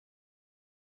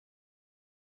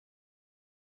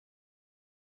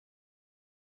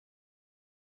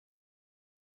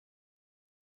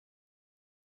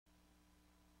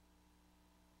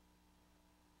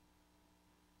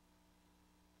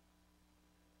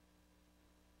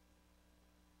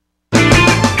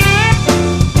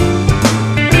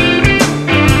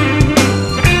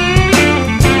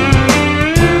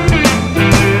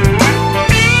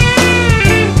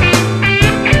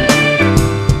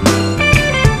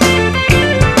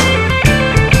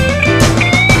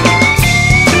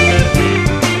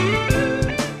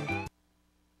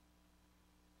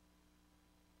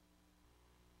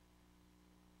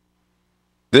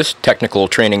This technical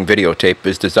training videotape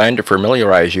is designed to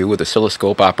familiarize you with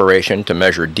oscilloscope operation to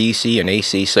measure DC and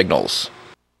AC signals.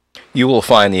 You will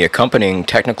find the accompanying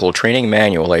technical training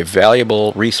manual a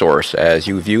valuable resource as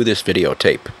you view this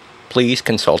videotape. Please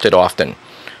consult it often.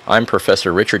 I'm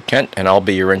Professor Richard Kent, and I'll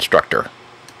be your instructor.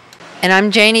 And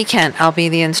I'm Janie Kent. I'll be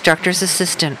the instructor's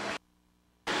assistant.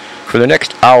 For the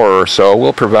next hour or so,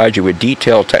 we'll provide you with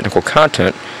detailed technical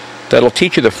content that'll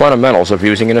teach you the fundamentals of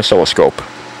using an oscilloscope.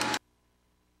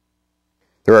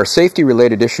 There are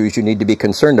safety-related issues you need to be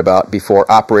concerned about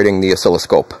before operating the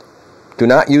oscilloscope. Do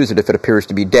not use it if it appears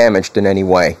to be damaged in any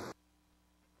way.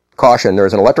 Caution, there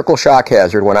is an electrical shock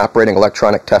hazard when operating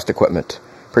electronic test equipment.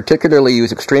 Particularly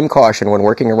use extreme caution when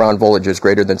working around voltages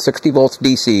greater than 60 volts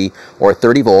DC or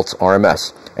 30 volts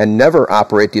RMS, and never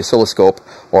operate the oscilloscope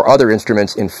or other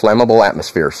instruments in flammable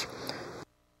atmospheres.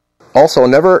 Also,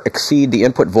 never exceed the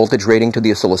input voltage rating to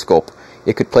the oscilloscope.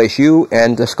 It could place you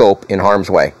and the scope in harm's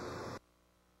way.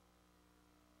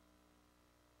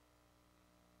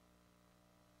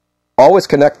 Always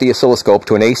connect the oscilloscope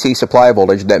to an AC supply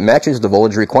voltage that matches the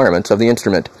voltage requirements of the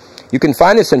instrument. You can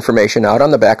find this information out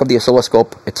on the back of the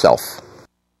oscilloscope itself.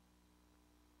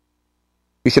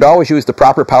 You should always use the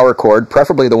proper power cord,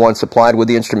 preferably the one supplied with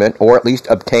the instrument, or at least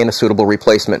obtain a suitable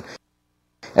replacement.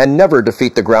 And never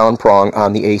defeat the ground prong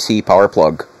on the AC power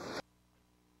plug.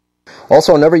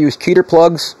 Also, never use cheater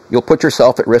plugs. You'll put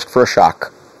yourself at risk for a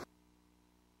shock.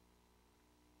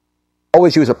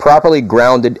 Always use a properly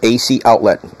grounded AC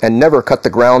outlet, and never cut the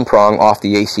ground prong off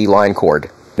the AC line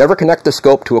cord. Never connect the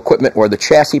scope to equipment where the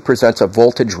chassis presents a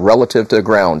voltage relative to the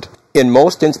ground. In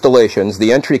most installations,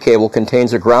 the entry cable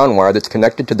contains a ground wire that's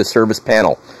connected to the service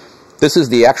panel. This is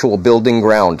the actual building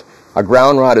ground. A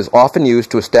ground rod is often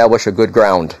used to establish a good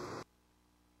ground.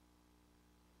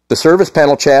 The service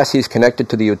panel chassis is connected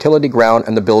to the utility ground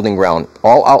and the building ground.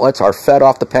 All outlets are fed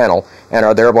off the panel and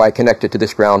are thereby connected to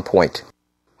this ground point.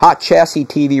 Hot chassis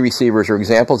TV receivers are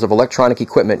examples of electronic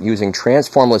equipment using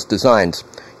transformless designs.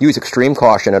 Use extreme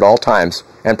caution at all times,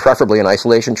 and preferably an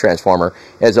isolation transformer,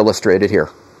 as illustrated here.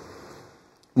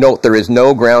 Note, there is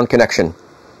no ground connection.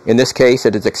 In this case,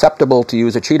 it is acceptable to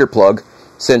use a cheater plug,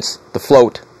 since the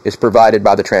float is provided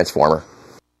by the transformer.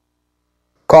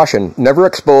 Caution, never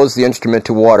expose the instrument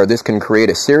to water. This can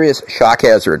create a serious shock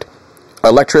hazard.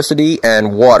 Electricity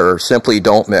and water simply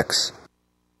don't mix.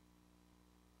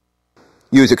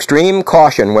 Use extreme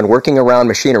caution when working around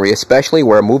machinery, especially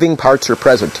where moving parts are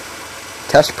present.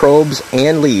 Test probes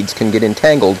and leads can get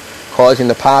entangled, causing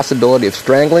the possibility of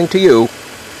strangling to you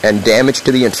and damage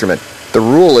to the instrument. The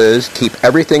rule is keep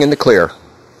everything in the clear.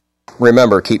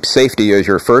 Remember, keep safety as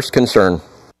your first concern.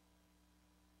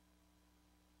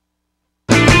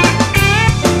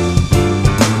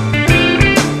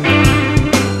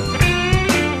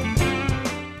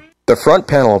 The front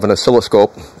panel of an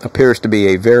oscilloscope appears to be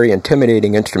a very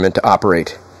intimidating instrument to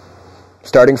operate.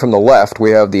 Starting from the left,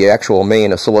 we have the actual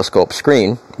main oscilloscope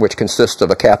screen, which consists of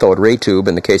a cathode ray tube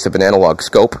in the case of an analog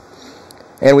scope,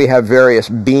 and we have various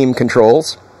beam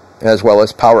controls as well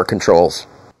as power controls.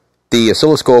 The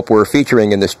oscilloscope we're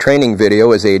featuring in this training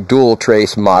video is a dual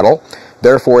trace model,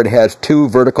 therefore it has two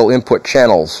vertical input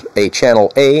channels, a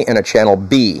channel A and a channel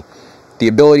B. The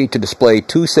ability to display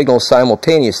two signals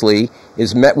simultaneously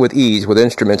is met with ease with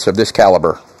instruments of this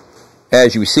caliber.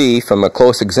 As you see from a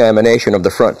close examination of the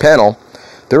front panel,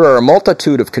 there are a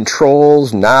multitude of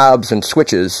controls, knobs, and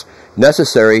switches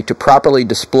necessary to properly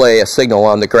display a signal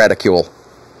on the graticule.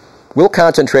 We'll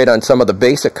concentrate on some of the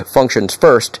basic functions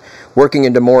first, working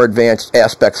into more advanced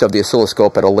aspects of the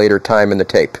oscilloscope at a later time in the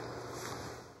tape.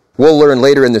 We'll learn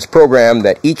later in this program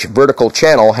that each vertical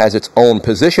channel has its own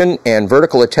position and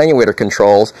vertical attenuator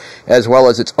controls, as well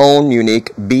as its own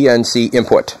unique BNC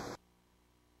input.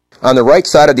 On the right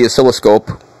side of the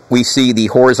oscilloscope, we see the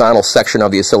horizontal section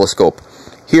of the oscilloscope.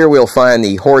 Here we'll find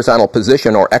the horizontal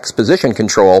position or X position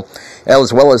control,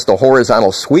 as well as the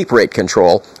horizontal sweep rate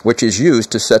control, which is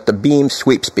used to set the beam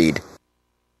sweep speed.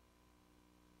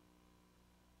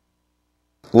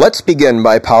 Let's begin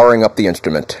by powering up the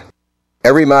instrument.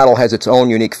 Every model has its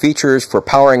own unique features for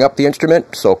powering up the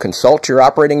instrument, so consult your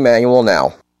operating manual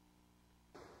now.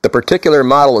 The particular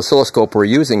model oscilloscope we're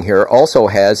using here also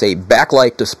has a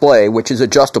backlight display which is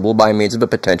adjustable by means of a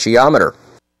potentiometer.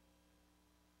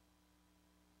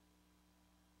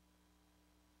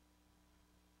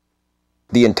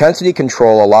 The intensity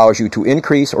control allows you to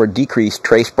increase or decrease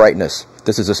trace brightness.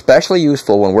 This is especially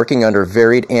useful when working under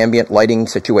varied ambient lighting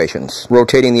situations.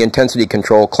 Rotating the intensity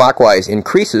control clockwise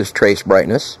increases trace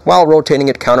brightness, while rotating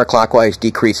it counterclockwise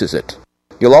decreases it.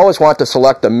 You'll always want to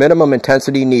select the minimum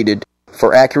intensity needed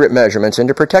for accurate measurements and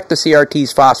to protect the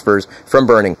CRT's phosphors from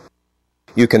burning.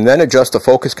 You can then adjust the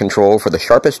focus control for the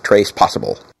sharpest trace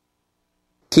possible.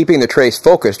 Keeping the trace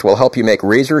focused will help you make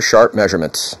razor-sharp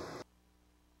measurements.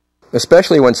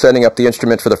 Especially when setting up the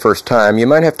instrument for the first time, you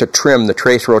might have to trim the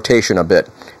trace rotation a bit.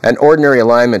 An ordinary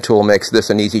alignment tool makes this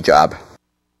an easy job.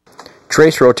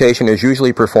 Trace rotation is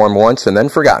usually performed once and then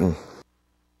forgotten.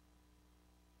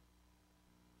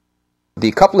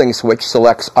 The coupling switch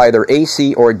selects either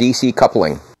AC or DC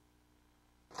coupling.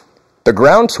 The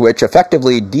ground switch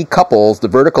effectively decouples the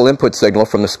vertical input signal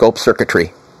from the scope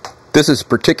circuitry. This is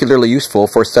particularly useful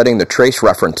for setting the trace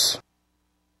reference.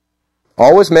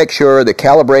 Always make sure the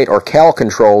calibrate or cal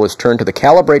control is turned to the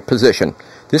calibrate position.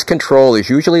 This control is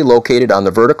usually located on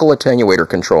the vertical attenuator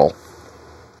control.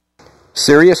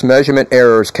 Serious measurement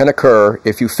errors can occur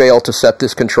if you fail to set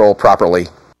this control properly.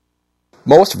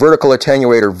 Most vertical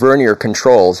attenuator vernier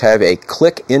controls have a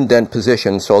click indent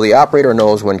position so the operator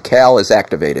knows when cal is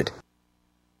activated.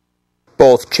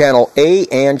 Both channel A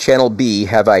and channel B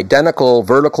have identical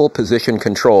vertical position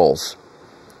controls.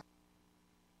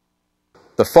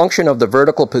 The function of the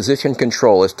vertical position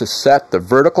control is to set the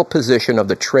vertical position of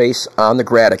the trace on the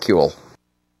graticule.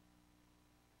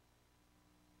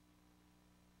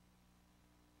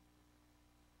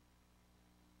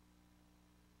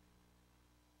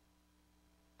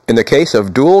 In the case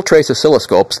of dual trace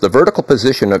oscilloscopes, the vertical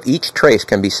position of each trace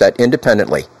can be set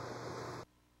independently.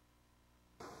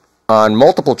 On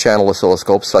multiple channel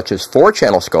oscilloscopes, such as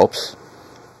 4-channel scopes,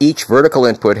 each vertical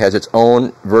input has its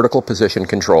own vertical position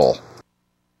control.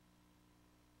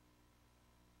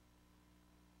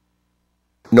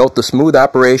 Note the smooth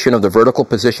operation of the vertical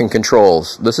position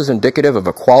controls. This is indicative of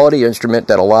a quality instrument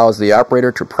that allows the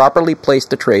operator to properly place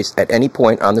the trace at any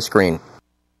point on the screen.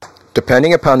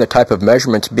 Depending upon the type of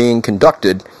measurements being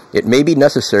conducted, it may be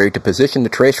necessary to position the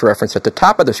trace reference at the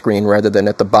top of the screen rather than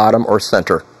at the bottom or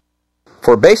center.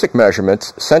 For basic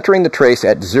measurements, centering the trace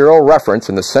at 0 reference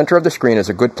in the center of the screen is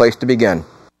a good place to begin.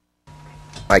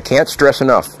 I can't stress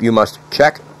enough, you must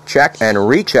check, and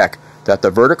recheck that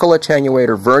the vertical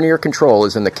attenuator vernier control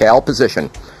is in the cal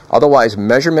position. Otherwise,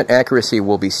 measurement accuracy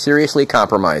will be seriously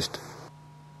compromised.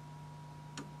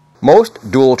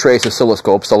 Most dual trace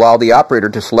oscilloscopes allow the operator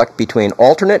to select between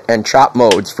alternate and chop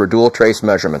modes for dual trace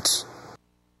measurements.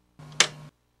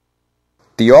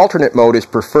 The alternate mode is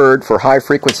preferred for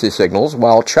high-frequency signals,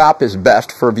 while chop is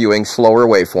best for viewing slower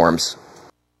waveforms.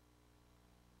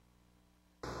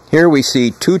 Here we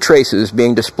see 2 traces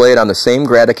being displayed on the same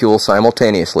graticule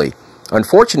simultaneously.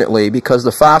 Unfortunately, because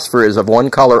the phosphor is of one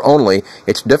color only,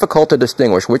 it's difficult to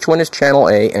distinguish which one is channel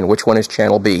A and which one is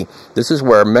channel B. This is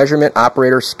where measurement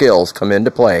operator skills come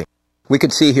into play. We can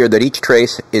see here that each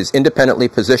trace is independently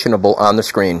positionable on the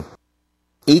screen.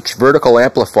 Each vertical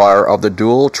amplifier of the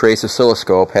dual trace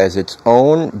oscilloscope has its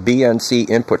own BNC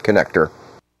input connector.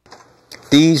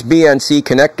 These BNC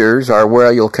connectors are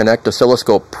where you'll connect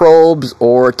oscilloscope probes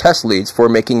or test leads for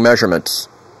making measurements.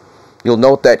 You'll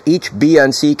note that each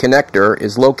BNC connector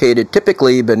is located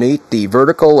typically beneath the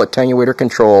vertical attenuator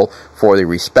control for the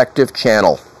respective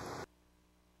channel.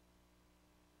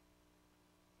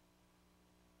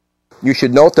 You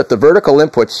should note that the vertical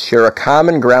inputs share a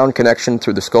common ground connection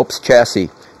through the scope's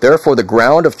chassis. Therefore, the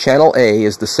ground of channel A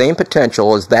is the same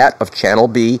potential as that of channel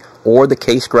B or the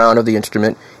case ground of the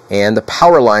instrument and the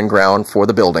power line ground for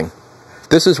the building.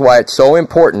 This is why it's so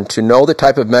important to know the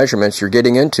type of measurements you're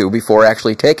getting into before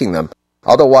actually taking them.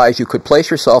 Otherwise, you could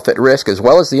place yourself at risk as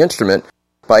well as the instrument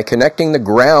by connecting the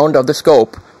ground of the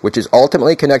scope, which is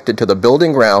ultimately connected to the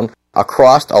building ground,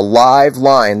 across a live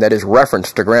line that is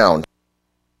referenced to ground.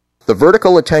 The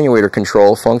vertical attenuator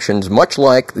control functions much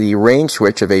like the range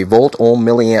switch of a volt-ohm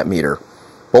milliamp meter.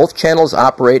 Both channels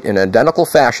operate in identical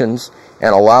fashions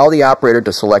and allow the operator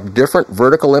to select different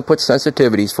vertical input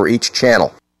sensitivities for each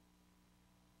channel.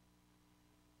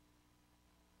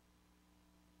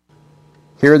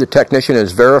 Here the technician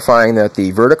is verifying that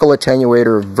the vertical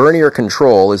attenuator vernier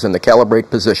control is in the calibrate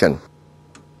position.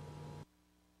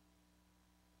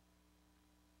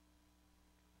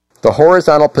 The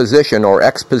horizontal position or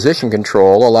X position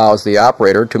control allows the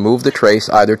operator to move the trace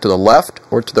either to the left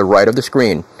or to the right of the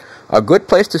screen. A good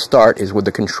place to start is with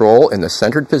the control in the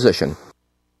centered position.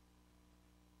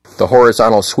 The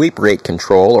horizontal sweep rate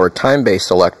control or time-based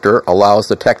selector allows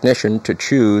the technician to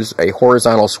choose a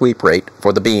horizontal sweep rate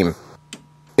for the beam.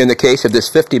 In the case of this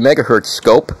 50 MHz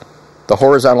scope, the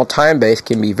horizontal time base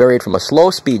can be varied from a slow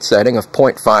speed setting of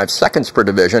 0.5 seconds per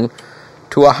division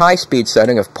to a high speed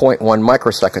setting of 0.1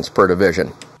 microseconds per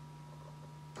division.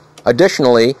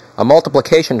 Additionally, a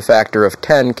multiplication factor of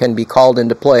 10 can be called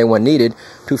into play when needed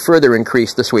to further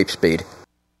increase the sweep speed.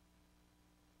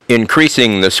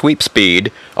 Increasing the sweep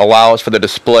speed allows for the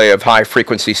display of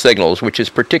high-frequency signals, which is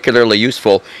particularly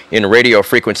useful in radio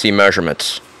frequency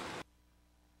measurements.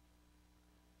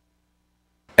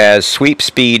 As sweep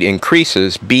speed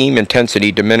increases, beam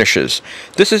intensity diminishes.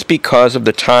 This is because of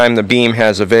the time the beam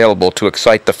has available to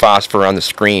excite the phosphor on the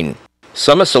screen.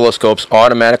 Some oscilloscopes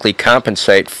automatically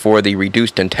compensate for the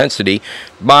reduced intensity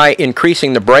by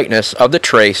increasing the brightness of the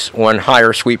trace when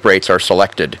higher sweep rates are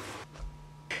selected.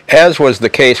 As was the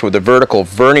case with the vertical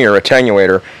vernier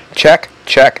attenuator, check,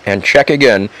 and check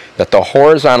again that the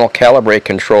horizontal calibrate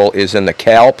control is in the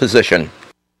cal position.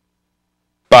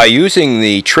 By using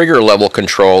the trigger level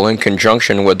control in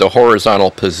conjunction with the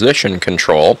horizontal position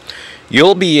control,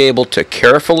 you'll be able to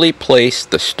carefully place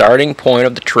the starting point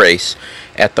of the trace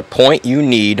at the point you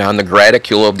need on the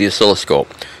graticule of the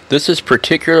oscilloscope. This is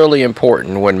particularly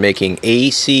important when making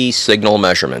AC signal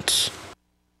measurements.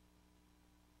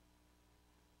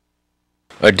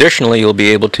 Additionally, you'll be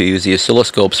able to use the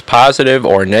oscilloscope's positive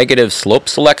or negative slope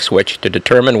select switch to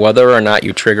determine whether or not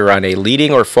you trigger on a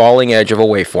leading or falling edge of a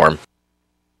waveform.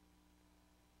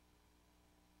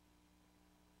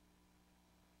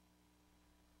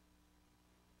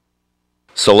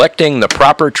 Selecting the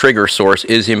proper trigger source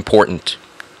is important.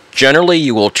 Generally,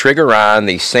 you will trigger on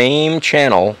the same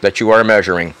channel that you are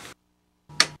measuring.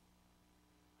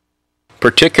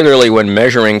 Particularly when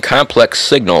measuring complex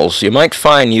signals, you might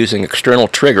find using external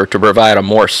trigger to provide a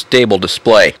more stable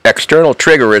display. External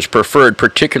trigger is preferred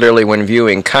particularly when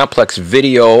viewing complex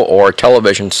video or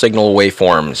television signal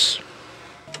waveforms.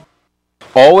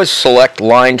 Always select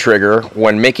line trigger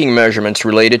when making measurements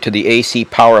related to the AC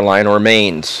power line or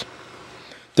mains.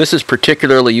 This is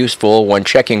particularly useful when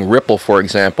checking ripple, for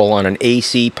example, on an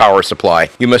AC power supply.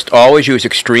 You must always use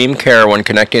extreme care when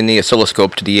connecting the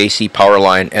oscilloscope to the AC power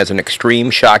line, as an extreme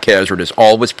shock hazard is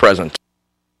always present.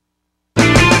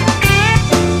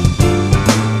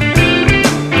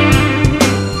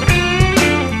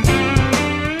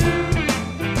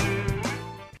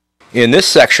 In this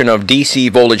section of DC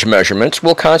voltage measurements,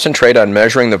 we'll concentrate on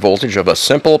measuring the voltage of a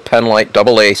simple penlight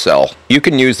AA cell. You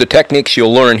can use the techniques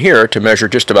you'll learn here to measure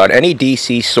just about any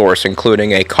DC source,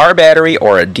 including a car battery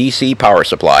or a DC power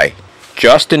supply.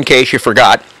 Just in case you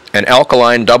forgot, an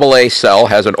alkaline AA cell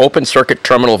has an open circuit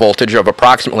terminal voltage of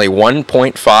approximately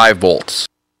 1.5 volts.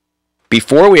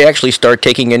 Before we actually start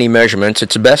taking any measurements,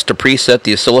 it's best to preset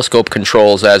the oscilloscope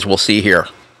controls, as we'll see here.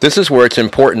 This is where it's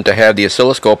important to have the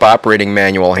oscilloscope operating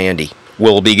manual handy.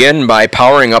 We'll begin by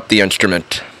powering up the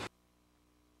instrument.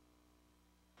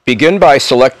 Begin by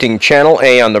selecting channel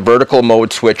A on the vertical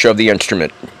mode switch of the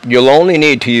instrument. You'll only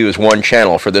need to use one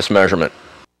channel for this measurement.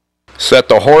 Set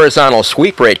the horizontal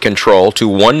sweep rate control to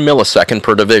 1 millisecond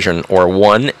per division, or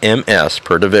 1 ms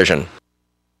per division.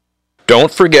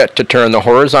 Don't forget to turn the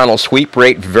horizontal sweep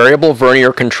rate variable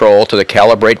vernier control to the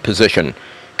calibrate position.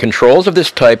 Controls of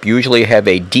this type usually have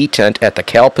a detent at the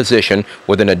cal position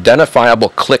with an identifiable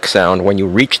click sound when you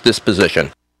reach this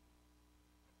position.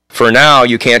 For now,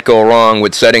 you can't go wrong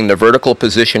with setting the vertical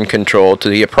position control to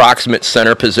the approximate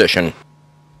center position.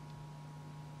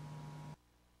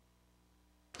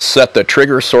 Set the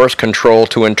trigger source control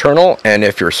to internal, and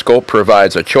if your scope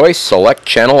provides a choice, select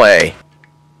channel A.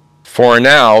 For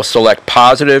now, select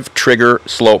positive trigger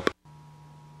slope.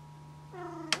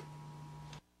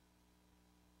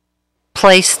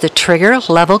 Place the trigger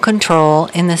level control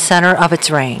in the center of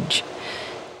its range.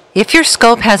 If your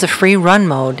scope has a free run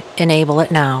mode, enable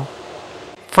it now.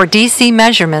 For DC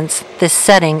measurements, this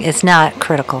setting is not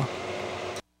critical.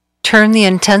 Turn the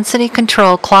intensity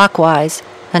control clockwise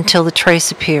until the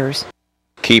trace appears.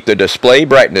 Keep the display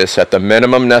brightness at the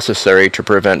minimum necessary to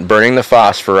prevent burning the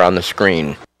phosphor on the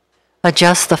screen.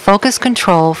 Adjust the focus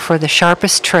control for the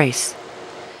sharpest trace.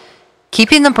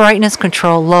 Keeping the brightness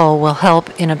control low will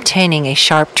help in obtaining a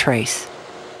sharp trace.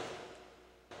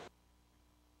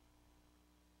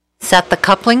 Set the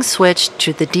coupling switch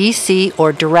to the DC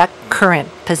or direct current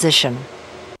position.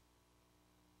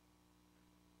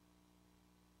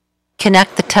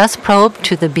 Connect the test probe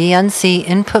to the BNC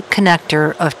input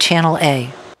connector of channel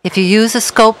A. If you use a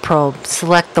scope probe,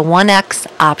 select the 1X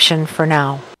option for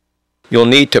now. You'll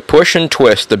need to push and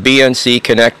twist the BNC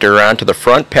connector onto the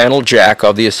front panel jack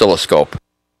of the oscilloscope.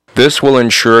 This will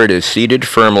ensure it is seated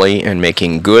firmly and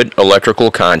making good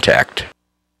electrical contact.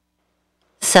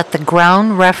 Set the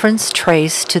ground reference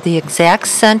trace to the exact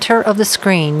center of the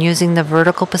screen using the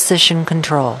vertical position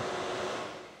control.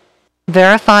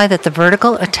 Verify that the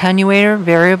vertical attenuator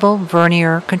variable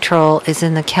vernier control is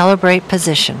in the calibrate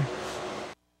position.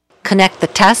 Connect the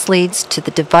test leads to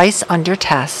the device under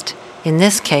test, in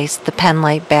this case the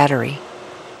penlight battery.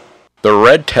 The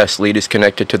red test lead is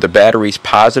connected to the battery's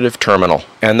positive terminal,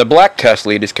 and the black test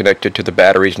lead is connected to the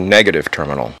battery's negative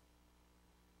terminal.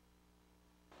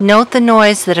 Note the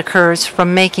noise that occurs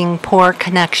from making poor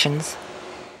connections.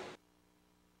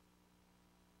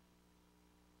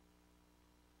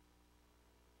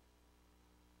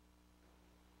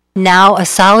 Now a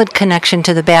solid connection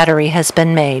to the battery has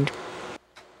been made.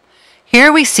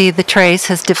 Here we see the trace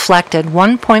has deflected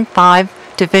 1.5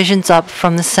 divisions up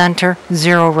from the center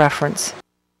zero reference.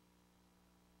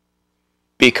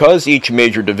 Because each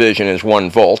major division is 1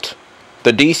 volt,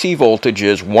 the DC voltage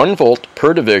is 1 volt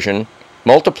per division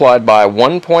multiplied by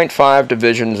 1.5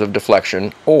 divisions of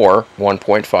deflection, or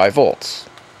 1.5 volts.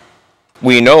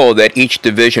 We know that each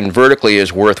division vertically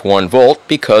is worth 1 volt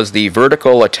because the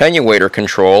vertical attenuator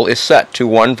control is set to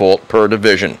 1 volt per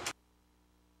division.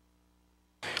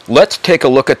 Let's take a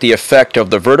look at the effect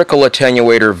of the vertical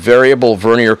attenuator variable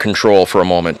vernier control for a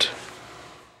moment.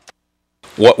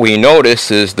 What we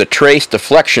notice is the trace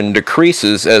deflection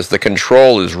decreases as the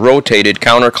control is rotated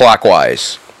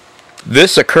counterclockwise.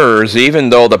 This occurs even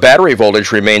though the battery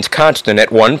voltage remains constant at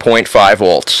 1.5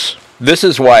 volts. This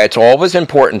is why it's always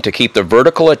important to keep the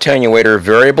vertical attenuator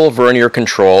variable vernier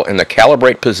control in the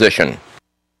calibrate position.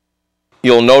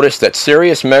 You'll notice that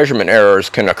serious measurement errors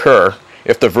can occur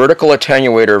if the vertical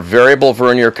attenuator variable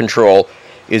vernier control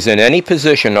is in any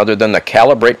position other than the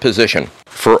calibrate position.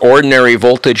 For ordinary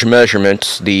voltage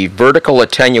measurements, the vertical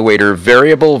attenuator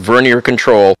variable vernier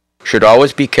control should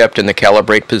always be kept in the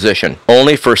calibrate position.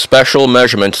 Only for special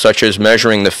measurements such as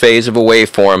measuring the phase of a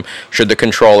waveform should the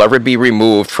control ever be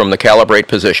removed from the calibrate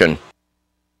position.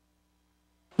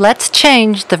 Let's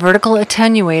change the vertical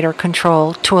attenuator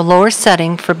control to a lower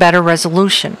setting for better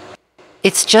resolution.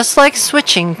 It's just like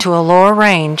switching to a lower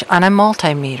range on a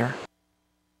multimeter.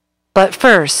 But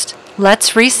first,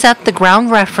 let's reset the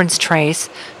ground reference trace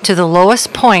to the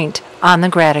lowest point on the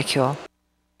graticule.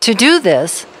 To do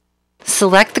this,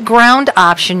 select the ground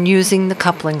option using the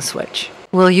coupling switch.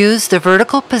 We'll use the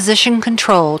vertical position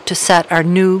control to set our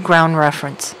new ground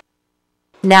reference.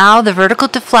 Now the vertical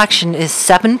deflection is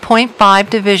 7.5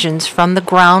 divisions from the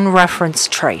ground reference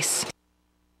trace.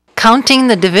 Counting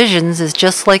the divisions is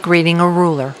just like reading a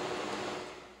ruler.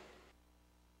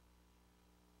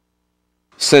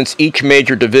 Since each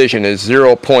major division is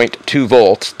 0.2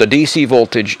 volts, the DC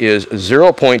voltage is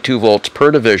 0.2 volts per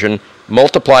division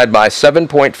multiplied by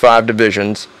 7.5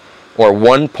 divisions, or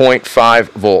 1.5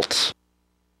 volts.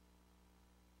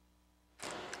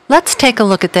 Let's take a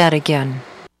look at that again.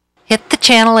 Hit the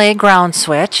channel A ground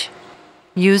switch,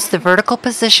 use the vertical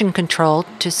position control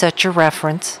to set your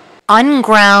reference,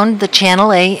 unground the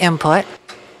channel A input,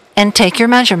 and take your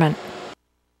measurement.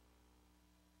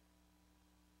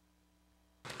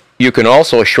 You can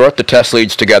also short the test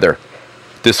leads together.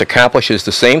 This accomplishes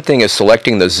the same thing as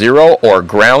selecting the 0 or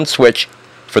ground switch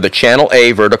for the channel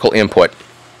A vertical input.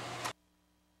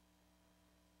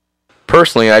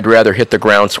 Personally, I'd rather hit the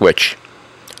ground switch.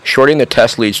 Shorting the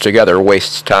test leads together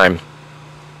wastes time.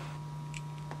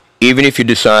 Even if you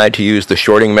decide to use the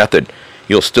shorting method,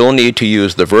 you'll still need to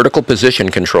use the vertical position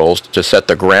controls to set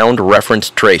the ground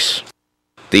reference trace.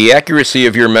 The accuracy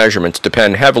of your measurements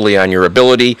depend heavily on your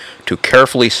ability to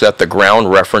carefully set the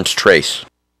ground reference trace.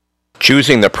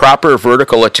 Choosing the proper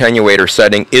vertical attenuator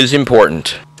setting is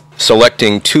important.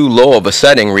 Selecting too low of a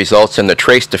setting results in the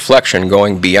trace deflection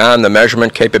going beyond the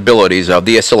measurement capabilities of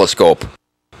the oscilloscope.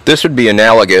 This would be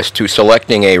analogous to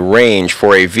selecting a range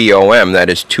for a VOM that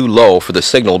is too low for the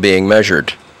signal being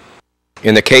measured.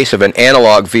 In the case of an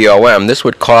analog VOM, this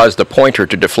would cause the pointer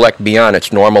to deflect beyond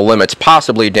its normal limits,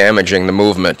 possibly damaging the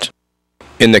movement.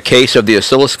 In the case of the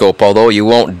oscilloscope, although you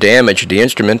won't damage the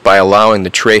instrument by allowing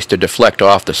the trace to deflect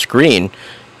off the screen,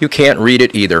 you can't read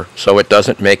it either, so it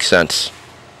doesn't make sense.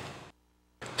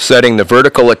 Setting the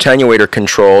vertical attenuator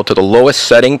control to the lowest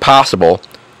setting possible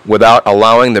without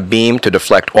allowing the beam to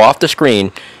deflect off the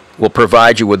screen will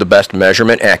provide you with the best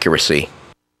measurement accuracy.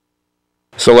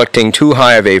 Selecting too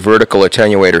high of a vertical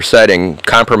attenuator setting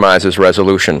compromises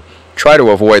resolution. Try to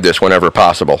avoid this whenever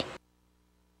possible.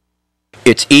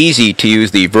 It's easy to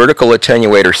use the vertical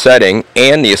attenuator setting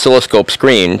and the oscilloscope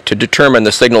screen to determine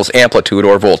the signal's amplitude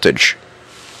or voltage.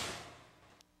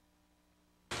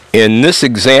 In this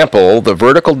example, the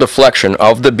vertical deflection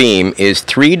of the beam is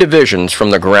 3 divisions from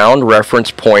the ground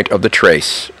reference point of the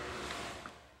trace.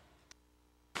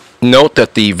 Note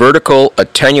that the vertical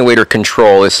attenuator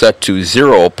control is set to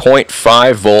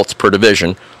 0.5 volts per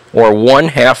division, or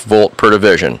 1/2 volt per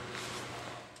division.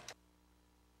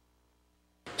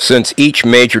 Since each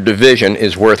major division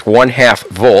is worth 1/2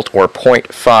 volt, or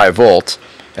 0.5 volts,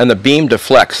 and the beam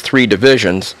deflects 3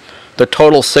 divisions, the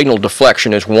total signal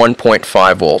deflection is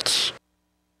 1.5 volts.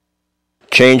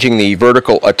 Changing the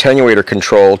vertical attenuator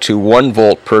control to 1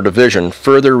 volt per division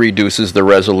further reduces the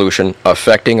resolution,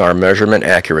 affecting our measurement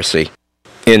accuracy.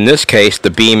 In this case, the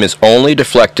beam is only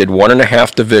deflected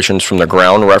 1.5 divisions from the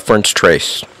ground reference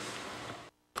trace.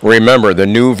 Remember, the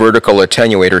new vertical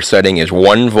attenuator setting is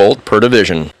 1 volt per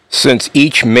division. Since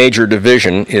each major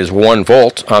division is 1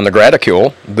 volt on the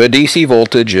graticule, the DC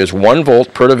voltage is 1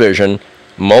 volt per division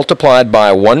multiplied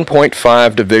by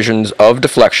 1.5 divisions of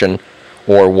deflection,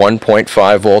 or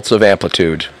 1.5 volts of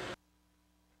amplitude.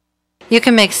 You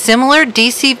can make similar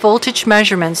DC voltage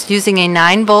measurements using a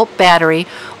 9-volt battery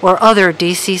or other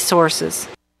DC sources.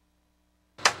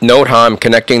 Note how I'm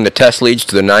connecting the test leads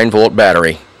to the 9-volt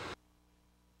battery.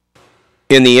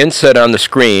 In the inset on the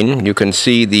screen, you can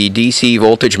see the DC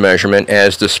voltage measurement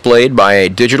as displayed by a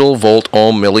digital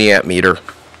volt-ohm milliamp meter.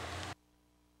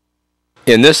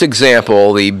 In this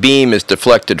example, the beam is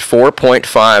deflected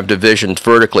 4.5 divisions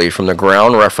vertically from the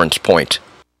ground reference point.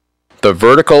 The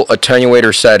vertical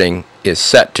attenuator setting is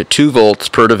set to 2 volts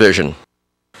per division.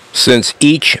 Since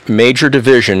each major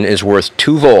division is worth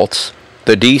 2 volts,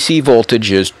 the DC voltage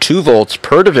is 2 volts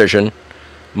per division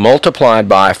multiplied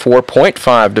by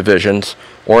 4.5 divisions,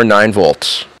 or 9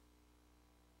 volts.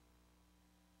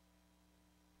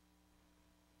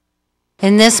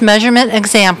 In this measurement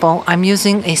example, I'm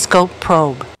using a scope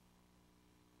probe.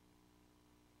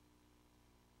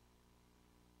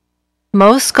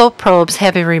 Most scope probes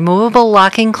have a removable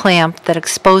locking clamp that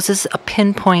exposes a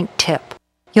pinpoint tip.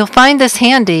 You'll find this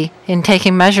handy in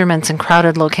taking measurements in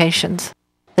crowded locations.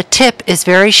 The tip is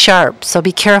very sharp, so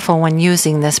be careful when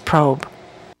using this probe.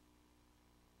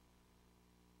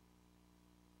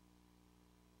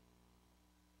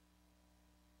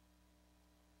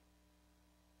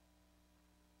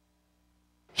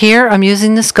 Here I'm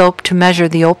using the scope to measure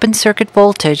the open circuit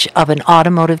voltage of an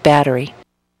automotive battery.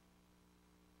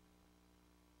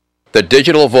 The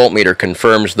digital voltmeter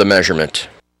confirms the measurement.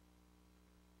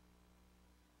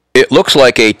 It looks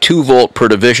like a 2 volt per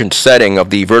division setting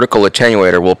of the vertical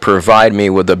attenuator will provide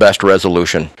me with the best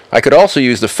resolution. I could also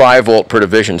use the 5 volt per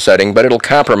division setting, but it'll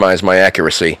compromise my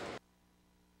accuracy.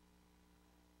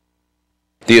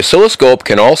 The oscilloscope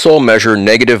can also measure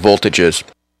negative voltages.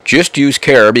 Just use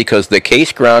care because the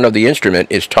case ground of the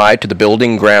instrument is tied to the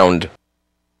building ground.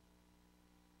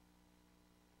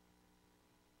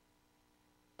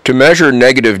 To measure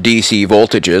negative DC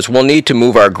voltages, we'll need to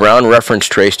move our ground reference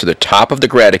trace to the top of the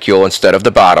graticule instead of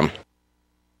the bottom.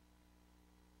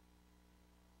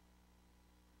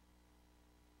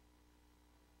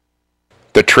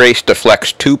 The trace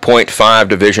deflects 2.5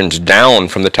 divisions down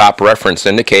from the top reference,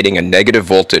 indicating a negative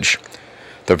voltage.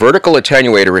 The vertical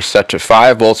attenuator is set to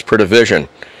 5 volts per division.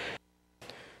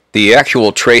 The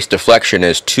actual trace deflection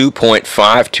is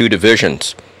 2.52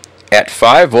 divisions. At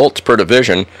 5 volts per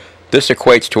division, this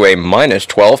equates to a minus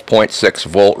 12.6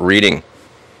 volt reading.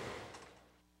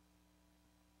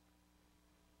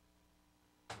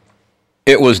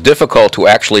 It was difficult to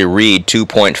actually read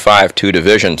 2.52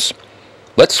 divisions.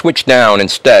 Let's switch down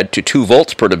instead to 2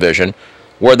 volts per division,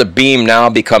 where the beam now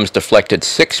becomes deflected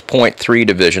 6.3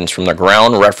 divisions from the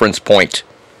ground reference point.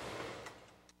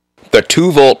 The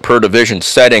 2 volt per division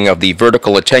setting of the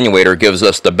vertical attenuator gives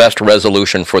us the best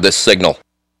resolution for this signal.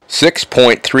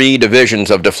 6.3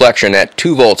 divisions of deflection at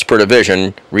 2 volts per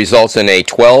division results in a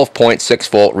 12.6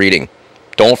 volt reading.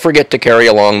 Don't forget to carry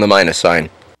along the minus sign.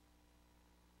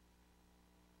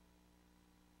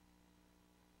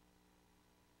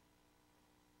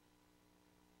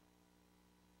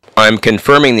 I'm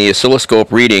confirming the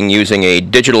oscilloscope reading using a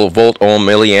digital volt-ohm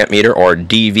milliamp meter, or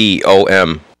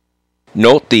DVOM.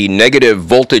 Note the negative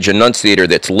voltage annunciator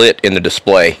that's lit in the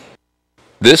display.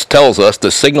 This tells us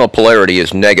the signal polarity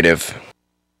is negative.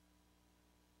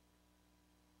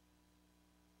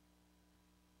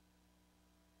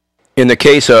 In the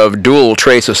case of dual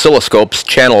trace oscilloscopes,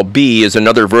 channel B is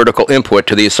another vertical input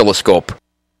to the oscilloscope.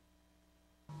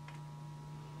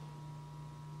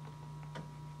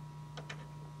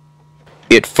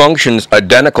 It functions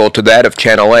identical to that of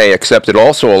channel A, except it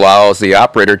also allows the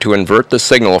operator to invert the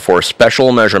signal for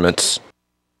special measurements.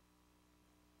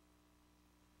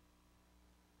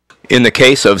 In the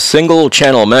case of single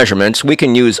channel measurements, we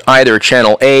can use either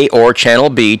channel A or channel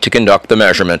B to conduct the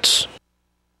measurements.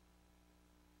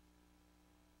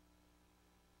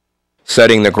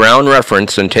 Setting the ground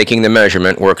reference and taking the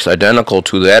measurement works identical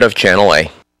to that of channel A.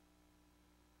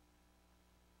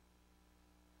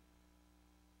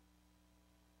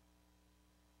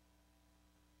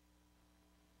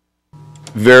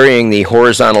 Varying the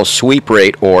horizontal sweep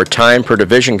rate, or time per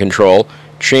division control,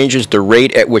 changes the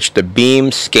rate at which the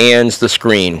beam scans the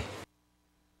screen.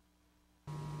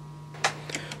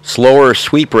 Slower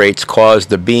sweep rates cause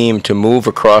the beam to move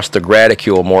across the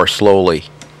graticule more slowly.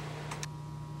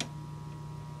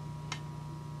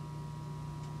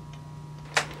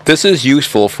 This is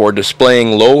useful for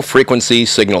displaying low-frequency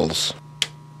signals.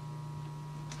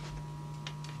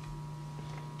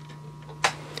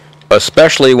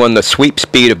 Especially when the sweep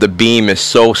speed of the beam is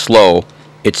so slow,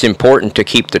 it's important to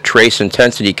keep the trace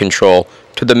intensity control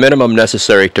to the minimum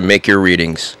necessary to make your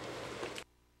readings.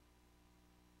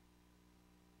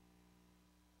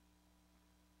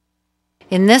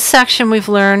 In this section, we've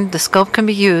learned the scope can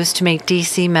be used to make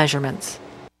DC measurements.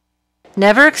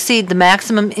 Never exceed the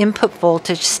maximum input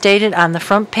voltage stated on the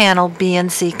front panel B and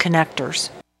C connectors.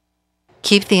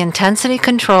 Keep the intensity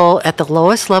control at the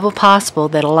lowest level possible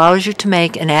that allows you to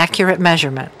make an accurate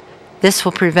measurement. This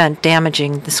will prevent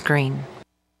damaging the screen.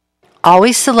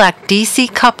 Always select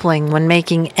DC coupling when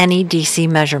making any DC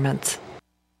measurements.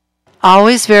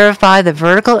 Always verify the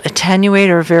vertical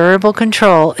attenuator variable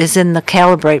control is in the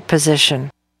calibrate position.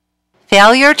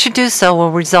 Failure to do so will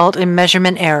result in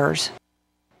measurement errors.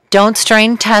 Don't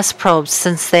strain test probes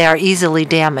since they are easily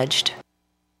damaged.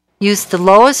 Use the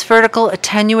lowest vertical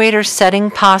attenuator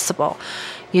setting possible.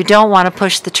 You don't want to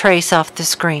push the trace off the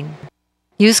screen.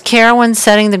 Use care when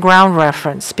setting the ground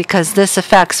reference because this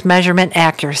affects measurement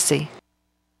accuracy.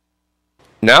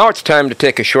 Now it's time to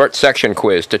take a short section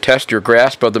quiz to test your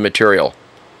grasp of the material.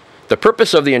 The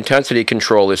purpose of the intensity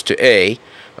control is to A.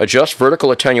 Adjust vertical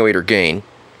attenuator gain,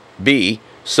 B.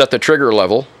 Set the trigger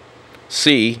level,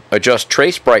 C. Adjust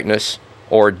trace brightness,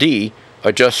 or D.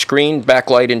 Adjust screen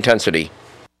backlight intensity.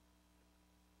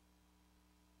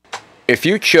 If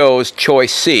you chose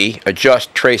choice C,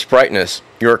 adjust trace brightness,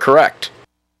 you're correct.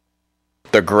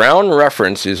 The ground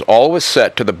reference is always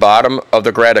set to the bottom of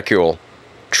the graticule.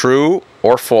 True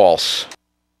or false?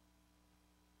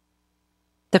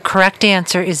 The correct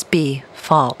answer is B,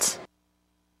 false.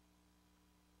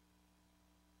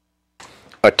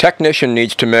 A technician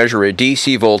needs to measure a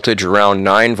DC voltage around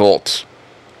 9 volts.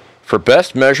 For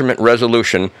best measurement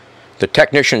resolution, the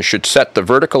technician should set the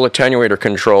vertical attenuator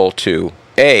control to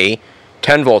A.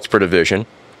 10 volts per division,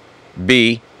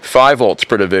 B. 5 volts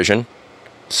per division,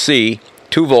 C.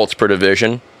 2 volts per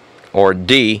division, or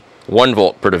D. 1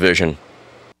 volt per division.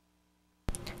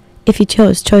 If you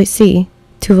chose choice C,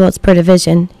 2 volts per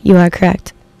division, you are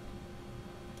correct.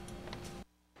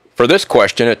 For this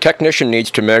question, a technician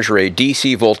needs to measure a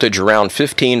DC voltage around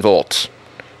 15 volts.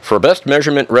 For best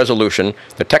measurement resolution,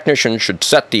 the technician should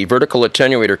set the vertical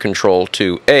attenuator control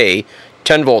to A.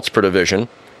 10 volts per division,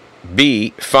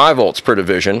 B. 5 volts per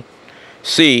division,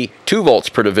 C. 2 volts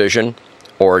per division,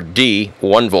 or D.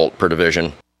 1 volt per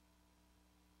division.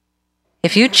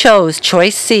 If you chose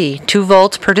choice C, 2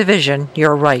 volts per division,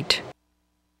 you're right.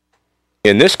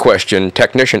 In this question,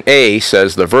 technician A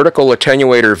says the vertical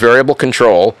attenuator variable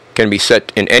control can be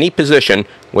set in any position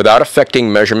without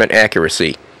affecting measurement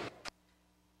accuracy.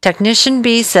 Technician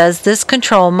B says this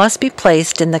control must be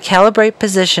placed in the calibrate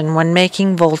position when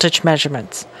making voltage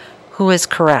measurements. Who is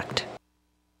correct?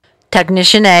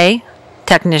 Technician A,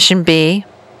 Technician B,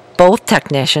 both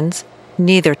technicians,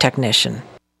 neither technician.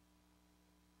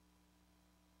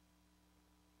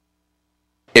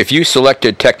 If you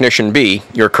selected technician B,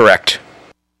 you're correct.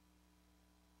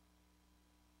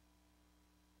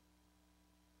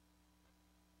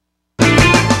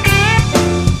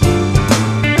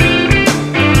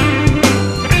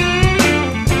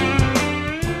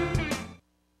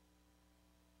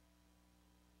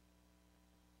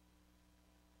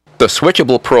 The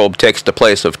switchable probe takes the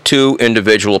place of two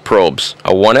individual probes,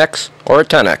 a 1x or a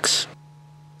 10x.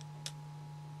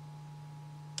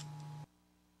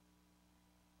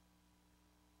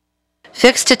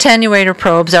 Fixed attenuator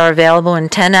probes are available in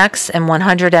 10x and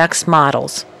 100x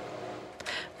models.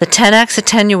 The 10x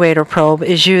attenuator probe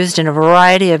is used in a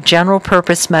variety of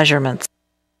general-purpose measurements.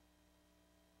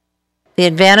 The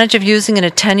advantage of using an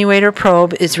attenuator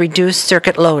probe is reduced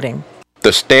circuit loading.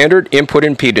 The standard input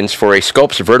impedance for a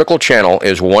scope's vertical channel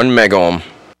is 1 megohm.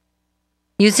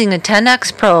 Using a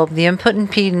 10x probe, the input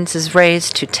impedance is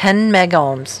raised to 10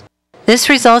 megohms. This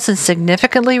results in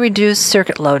significantly reduced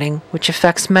circuit loading, which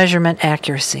affects measurement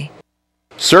accuracy.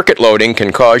 Circuit loading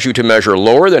can cause you to measure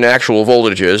lower than actual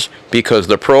voltages because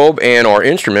the probe and/or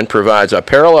instrument provides a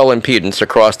parallel impedance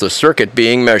across the circuit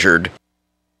being measured.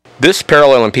 This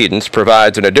parallel impedance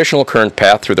provides an additional current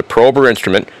path through the probe or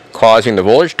instrument, causing the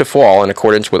voltage to fall in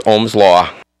accordance with Ohm's law.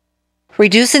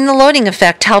 Reducing the loading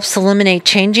effect helps eliminate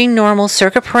changing normal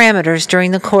circuit parameters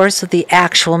during the course of the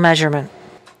actual measurement.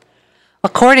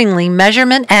 Accordingly,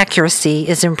 measurement accuracy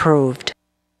is improved.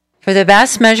 For the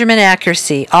best measurement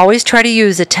accuracy, always try to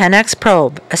use a 10x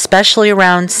probe, especially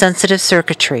around sensitive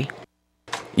circuitry.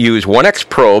 Use 1X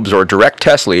probes or direct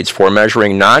test leads for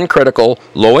measuring non-critical,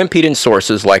 low-impedance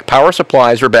sources like power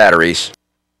supplies or batteries.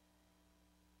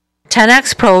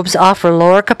 10X probes offer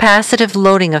lower capacitive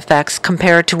loading effects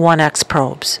compared to 1X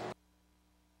probes.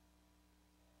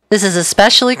 This is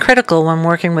especially critical when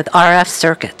working with RF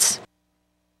circuits.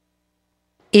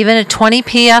 Even a 20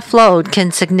 pF load can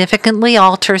significantly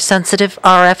alter sensitive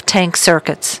RF tank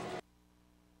circuits.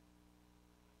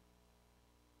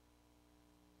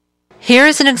 Here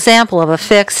is an example of a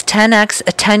fixed 10X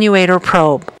attenuator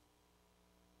probe.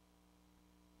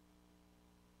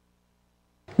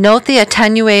 Note the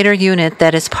attenuator unit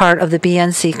that is part of the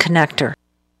BNC connector.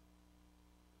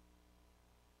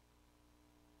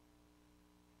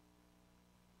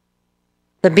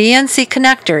 The BNC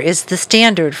connector is the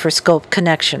standard for scope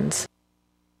connections.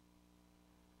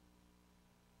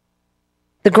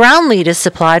 The ground lead is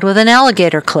supplied with an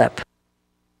alligator clip.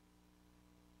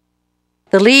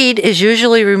 The lead is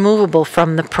usually removable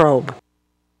from the probe.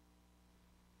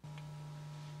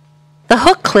 The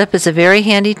hook clip is a very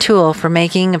handy tool for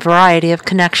making a variety of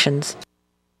connections.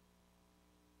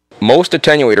 Most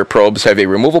attenuator probes have a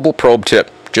removable probe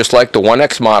tip, just like the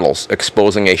 1X models,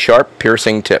 exposing a sharp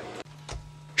piercing tip.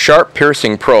 Sharp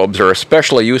piercing probes are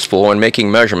especially useful when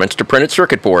making measurements to printed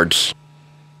circuit boards.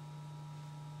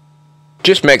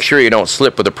 Just make sure you don't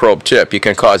slip with a probe tip. You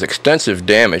can cause extensive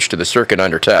damage to the circuit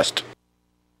under test.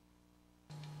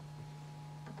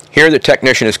 Here the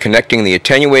technician is connecting the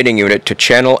attenuating unit to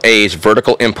channel A's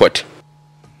vertical input.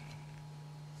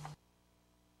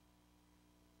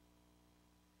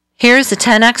 Here's the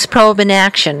 10X probe in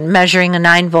action, measuring a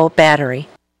 9-volt battery.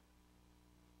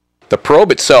 The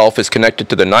probe itself is connected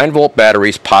to the 9-volt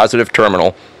battery's positive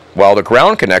terminal, while the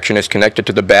ground connection is connected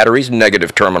to the battery's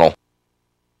negative terminal.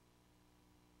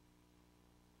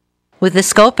 With the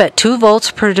scope at 2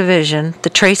 volts per division, the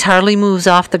trace hardly moves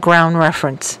off the ground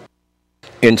reference.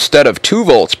 Instead of 2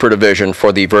 volts per division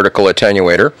for the vertical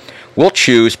attenuator, we'll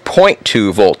choose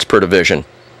 0.2 volts per division.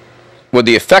 With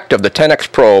the effect of the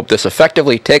 10X probe, this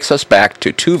effectively takes us back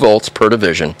to 2 volts per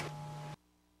division.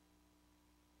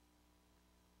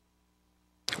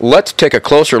 Let's take a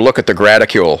closer look at the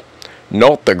graticule.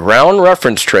 Note the ground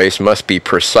reference trace must be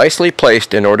precisely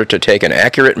placed in order to take an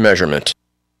accurate measurement.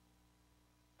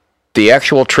 The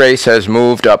actual trace has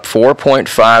moved up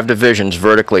 4.5 divisions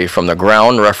vertically from the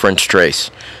ground reference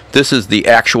trace. This is the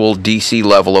actual DC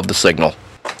level of the signal.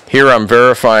 Here I'm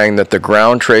verifying that the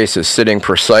ground trace is sitting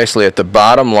precisely at the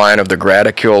bottom line of the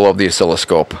graticule of the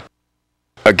oscilloscope.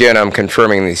 Again, I'm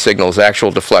confirming the signal's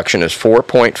actual deflection is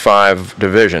 4.5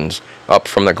 divisions up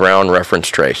from the ground reference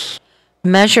trace.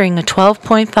 Measuring a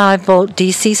 12.5 volt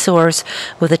DC source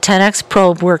with a 10X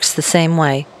probe works the same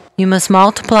way. You must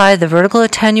multiply the vertical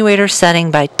attenuator setting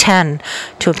by 10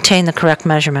 to obtain the correct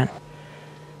measurement.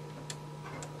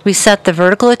 We set the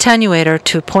vertical attenuator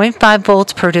to 0.5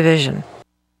 volts per division.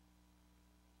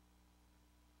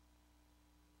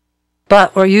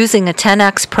 But we're using a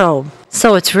 10X probe,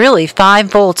 so it's really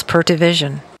 5 volts per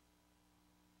division.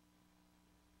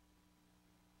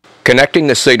 Connecting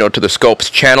the signal to the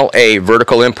scope's channel A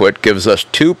vertical input gives us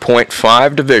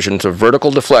 2.5 divisions of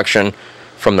vertical deflection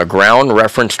from the ground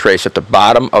reference trace at the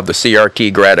bottom of the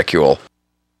CRT graticule.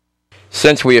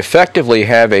 Since we effectively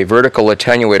have a vertical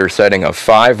attenuator setting of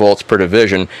 5 volts per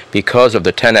division because of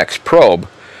the 10X probe,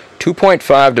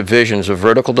 2.5 divisions of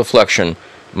vertical deflection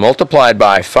multiplied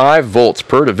by 5 volts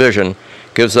per division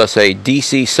gives us a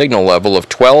DC signal level of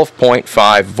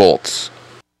 12.5 volts.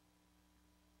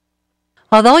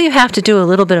 Although you have to do a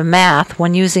little bit of math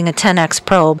when using a 10X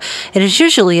probe, it is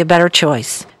usually a better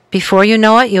choice. Before you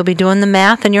know it, you'll be doing the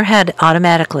math in your head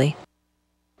automatically.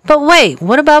 But wait,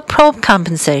 what about probe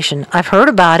compensation? I've heard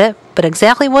about it, but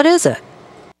exactly what is it?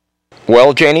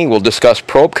 Well, Janie, we'll discuss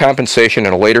probe compensation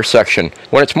in a later section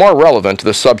when it's more relevant to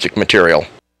the subject material.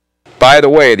 By the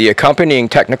way, the accompanying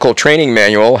technical training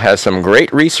manual has some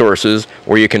great resources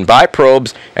where you can buy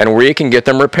probes and where you can get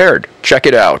them repaired. Check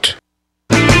it out.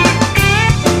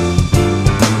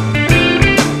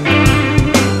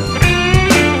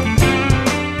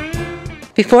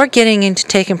 Before getting into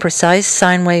taking precise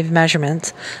sine wave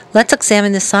measurements, let's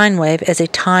examine the sine wave as a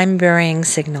time-varying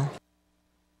signal.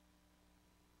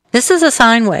 This is a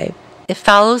sine wave. It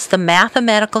follows the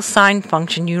mathematical sine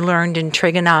function you learned in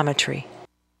trigonometry.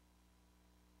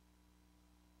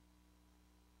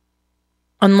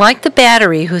 Unlike the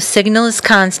battery, whose signal is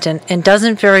constant and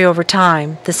doesn't vary over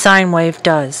time, the sine wave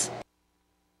does.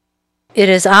 It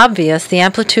is obvious the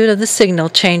amplitude of the signal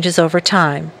changes over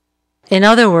time. In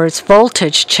other words,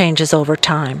 voltage changes over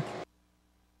time.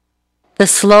 The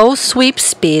slow sweep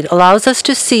speed allows us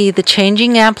to see the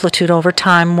changing amplitude over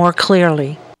time more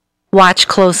clearly. Watch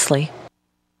closely.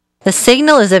 The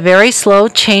signal is a very slow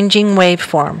changing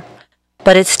waveform,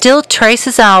 but it still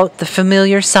traces out the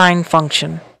familiar sine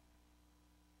function.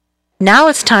 Now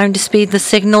it's time to speed the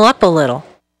signal up a little.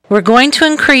 We're going to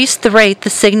increase the rate the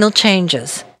signal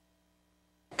changes.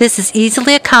 This is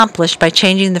easily accomplished by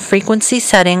changing the frequency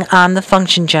setting on the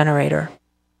function generator.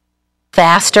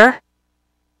 Faster.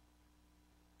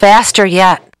 Faster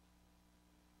yet.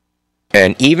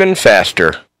 And even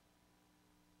faster.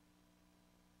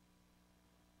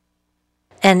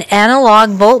 An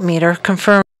analog voltmeter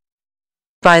confirmed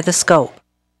by the scope.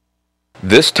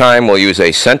 This time we'll use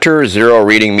a center zero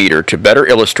reading meter to better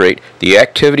illustrate the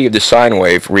activity of the sine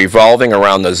wave revolving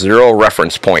around the zero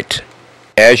reference point.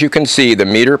 As you can see, the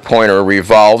meter pointer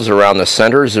revolves around the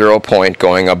center zero point,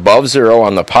 going above zero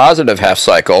on the positive half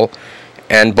cycle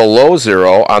and below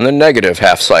zero on the negative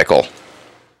half cycle.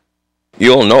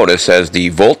 You'll notice as the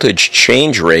voltage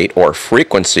change rate or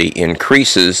frequency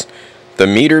increases, the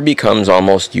meter becomes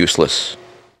almost useless.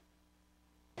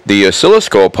 The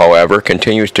oscilloscope, however,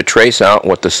 continues to trace out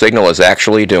what the signal is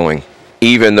actually doing,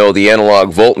 even though the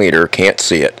analog voltmeter can't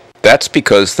see it. That's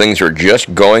because things are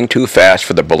just going too fast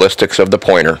for the ballistics of the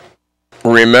pointer.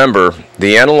 Remember,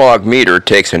 the analog meter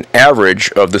takes an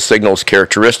average of the signal's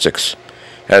characteristics.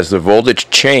 As the voltage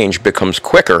change becomes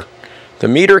quicker, the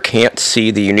meter can't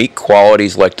see the unique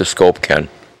qualities like the scope can.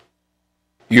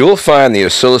 You'll find the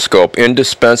oscilloscope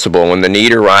indispensable when the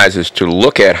need arises to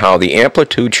look at how the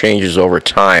amplitude changes over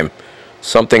time,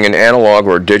 something an analog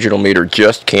or digital meter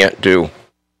just can't do.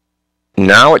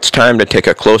 Now it's time to take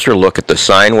a closer look at the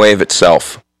sine wave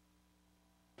itself.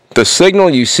 The signal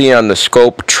you see on the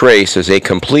scope trace is a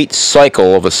complete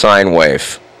cycle of a sine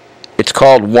wave. It's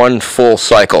called one full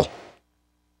cycle.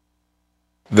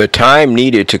 The time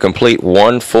needed to complete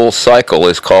one full cycle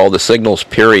is called the signal's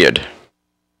period.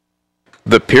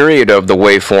 The period of the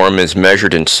waveform is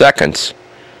measured in seconds,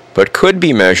 but could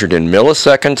be measured in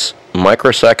milliseconds,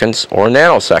 microseconds, or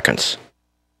nanoseconds.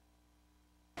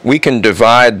 We can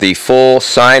divide the full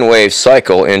sine wave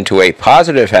cycle into a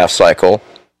positive half cycle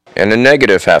and a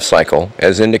negative half cycle,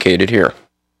 as indicated here.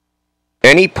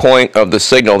 Any point of the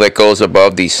signal that goes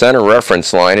above the center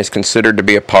reference line is considered to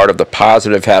be a part of the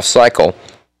positive half cycle,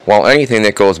 while anything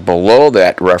that goes below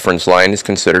that reference line is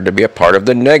considered to be a part of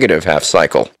the negative half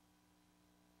cycle.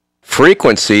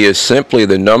 Frequency is simply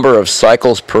the number of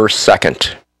cycles per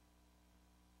second.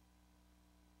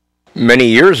 Many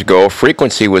years ago,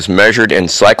 frequency was measured in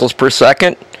cycles per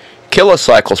second,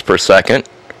 kilocycles per second,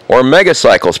 or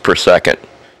megacycles per second.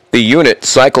 The unit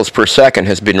cycles per second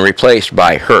has been replaced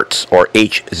by hertz, or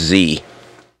Hz.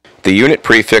 The unit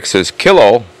prefixes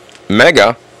kilo,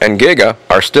 mega, and giga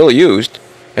are still used,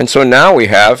 and so now we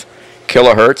have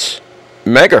kilohertz,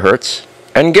 megahertz,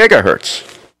 and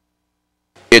gigahertz.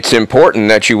 It's important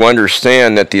that you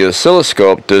understand that the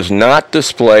oscilloscope does not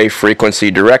display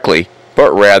frequency directly,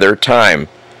 but rather time.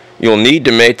 You'll need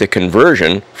to make the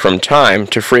conversion from time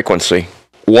to frequency.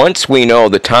 Once we know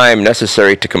the time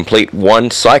necessary to complete one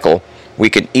cycle, we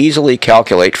can easily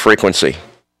calculate frequency.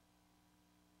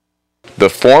 The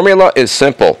formula is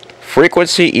simple.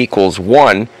 Frequency equals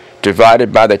 1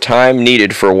 divided by the time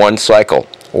needed for one cycle,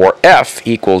 or F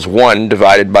equals 1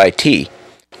 divided by T,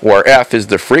 where F is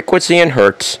the frequency in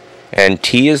hertz and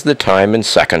T is the time in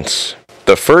seconds.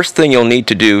 The first thing you'll need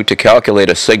to do to calculate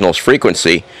a signal's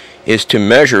frequency is to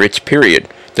measure its period,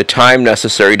 the time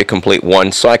necessary to complete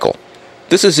one cycle.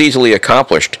 This is easily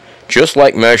accomplished, just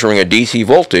like measuring a DC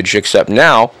voltage, except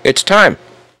now it's time.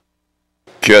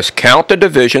 Just count the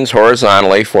divisions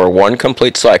horizontally for one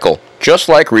complete cycle, just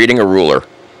like reading a ruler.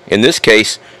 In this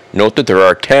case, note that there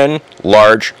are 10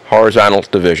 large horizontal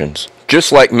divisions.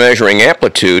 Just like measuring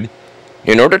amplitude,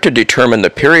 in order to determine the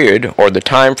period or the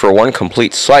time for one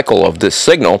complete cycle of this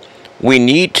signal, we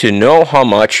need to know how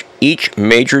much each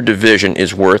major division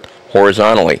is worth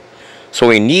horizontally. So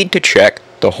we need to check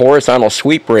the horizontal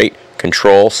sweep rate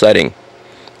control setting.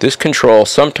 This control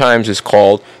sometimes is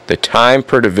called the time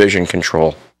per division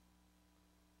control.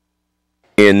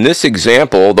 In this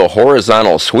example, the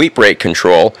horizontal sweep rate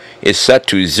control is set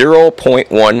to 0.1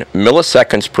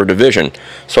 milliseconds per division,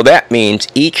 so that means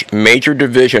each major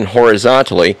division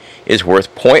horizontally is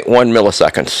worth 0.1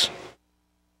 milliseconds.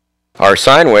 Our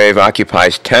sine wave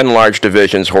occupies 10 large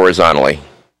divisions horizontally.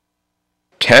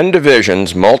 10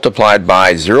 divisions multiplied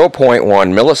by 0.1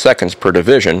 milliseconds per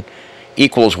division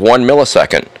equals 1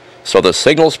 millisecond, so the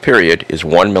signal's period is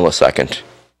 1 millisecond.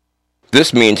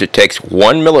 This means it takes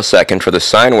 1 millisecond for the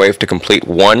sine wave to complete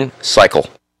one cycle.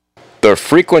 The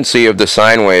frequency of the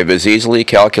sine wave is easily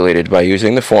calculated by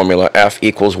using the formula F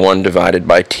equals 1 divided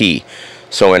by T.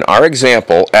 So in our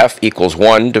example, f equals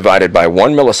 1 divided by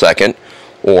 1 millisecond,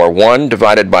 or 1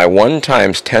 divided by 1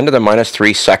 times 10 to the minus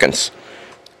 3 seconds.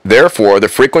 Therefore, the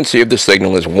frequency of the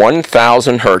signal is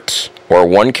 1,000 hertz, or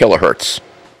 1 kilohertz.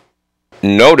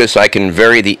 Notice I can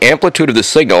vary the amplitude of the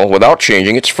signal without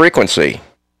changing its frequency.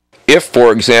 If,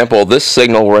 for example, this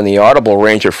signal were in the audible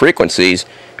range of frequencies,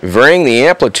 varying the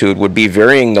amplitude would be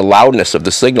varying the loudness of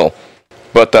the signal,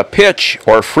 but the pitch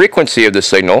or frequency of the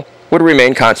signal would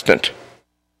remain constant.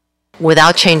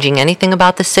 Without changing anything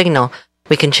about the signal,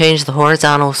 we can change the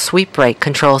horizontal sweep rate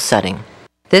control setting.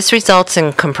 This results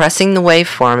in compressing the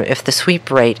waveform if the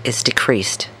sweep rate is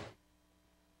decreased.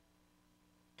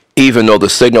 Even though the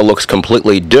signal looks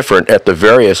completely different at the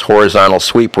various horizontal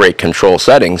sweep rate control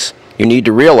settings, you need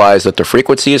to realize that the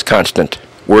frequency is constant.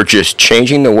 We're just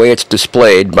changing the way it's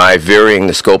displayed by varying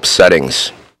the scope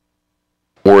settings.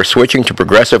 We're switching to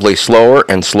progressively slower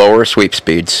and slower sweep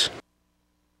speeds.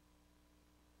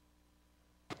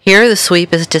 Here the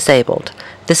sweep is disabled.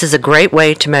 This is a great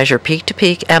way to measure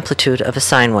peak-to-peak amplitude of a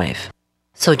sine wave.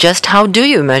 So just how do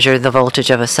you measure the voltage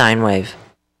of a sine wave?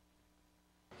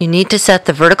 You need to set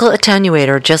the vertical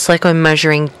attenuator just like when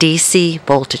measuring DC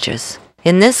voltages.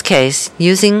 In this case,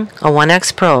 using a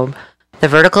 1x probe, the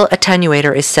vertical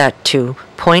attenuator is set to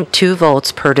 0.2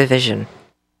 volts per division.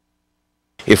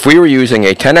 If we were using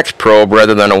a 10x probe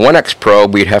rather than a 1x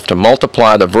probe, we'd have to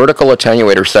multiply the vertical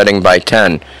attenuator setting by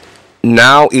 10.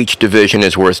 Now each division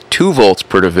is worth 2 volts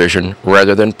per division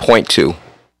rather than 0.2.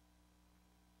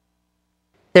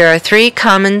 There are 3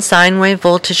 common sine wave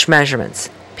voltage measurements: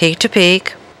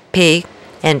 peak-to-peak, peak,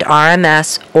 and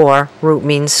RMS, or root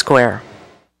mean square.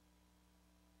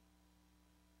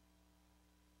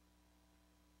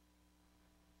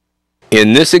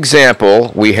 In this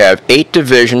example, we have 8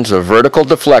 divisions of vertical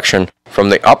deflection from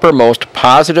the uppermost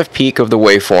positive peak of the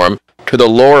waveform to the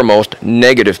lowermost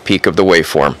negative peak of the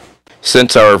waveform.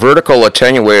 Since our vertical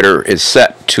attenuator is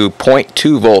set to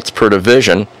 0.2 volts per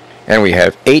division, and we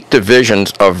have 8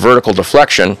 divisions of vertical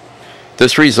deflection,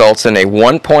 this results in a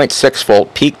 1.6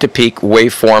 volt peak-to-peak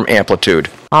waveform amplitude.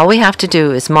 All we have to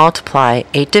do is multiply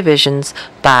 8 divisions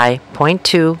by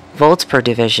 0.2 volts per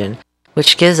division,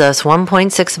 which gives us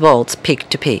 1.6 volts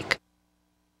peak-to-peak.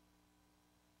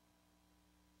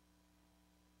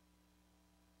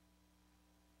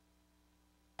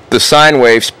 The sine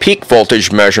wave's peak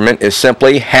voltage measurement is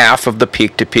simply half of the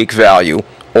peak-to-peak value,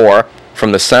 or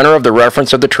from the center of the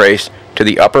reference of the trace to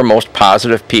the uppermost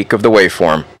positive peak of the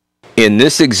waveform. In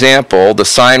this example, the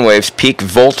sine wave's peak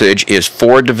voltage is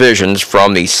 4 divisions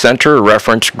from the center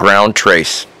reference ground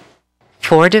trace.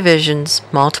 4 divisions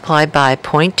multiplied by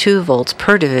 0.2 volts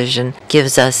per division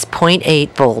gives us 0.8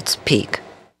 volts peak.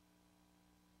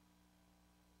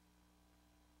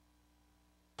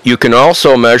 You can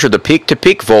also measure the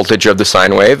peak-to-peak voltage of the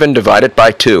sine wave and divide it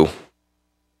by 2.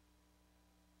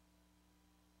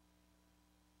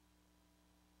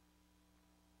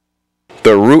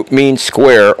 The root mean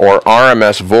square, or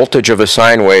RMS voltage of a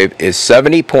sine wave is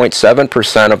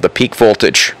 70.7% of the peak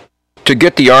voltage. To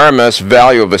get the RMS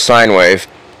value of a sine wave,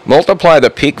 multiply the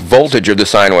peak voltage of the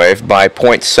sine wave by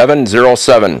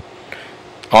 0.707.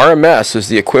 RMS is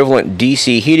the equivalent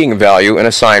DC heating value in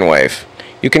a sine wave.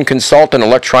 You can consult an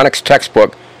electronics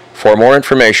textbook for more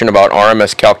information about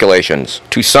RMS calculations.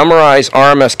 To summarize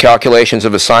RMS calculations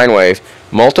of a sine wave,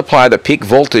 multiply the peak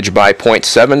voltage by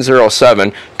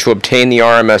 0.707 to obtain the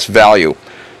RMS value.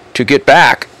 To get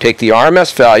back, take the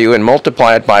RMS value and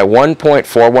multiply it by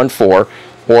 1.414,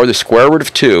 or the square root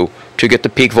of 2, to get the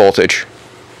peak voltage.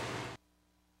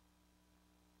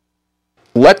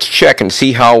 Let's check and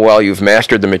see how well you've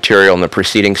mastered the material in the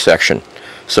preceding section.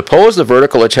 Suppose the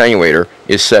vertical attenuator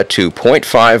is set to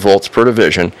 0.5 volts per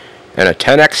division and a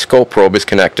 10x scope probe is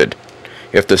connected.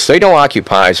 If the signal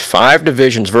occupies 5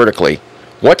 divisions vertically,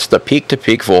 what's the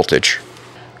peak-to-peak voltage?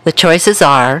 The choices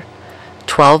are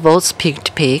 12 volts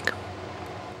peak-to-peak,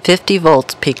 50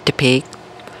 volts peak-to-peak,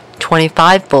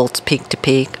 25 volts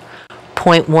peak-to-peak,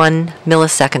 0.1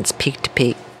 milliseconds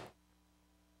peak-to-peak.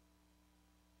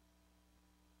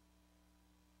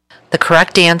 The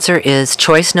correct answer is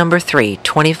choice number 3,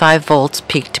 25 volts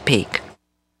peak-to-peak.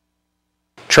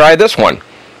 Try this one.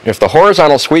 If the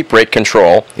horizontal sweep rate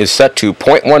control is set to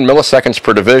 0.1 milliseconds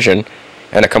per division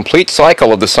and a complete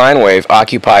cycle of the sine wave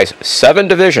occupies 7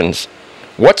 divisions,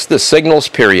 what's the signal's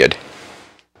period?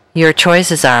 Your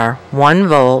choices are 1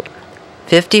 volt,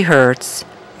 50 hertz,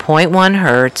 0.1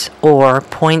 hertz, or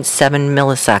 0.7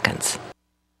 milliseconds.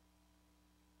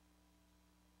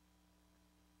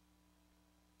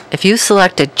 If you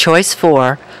selected choice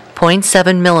 4,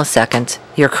 0.7 milliseconds,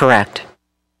 you're correct.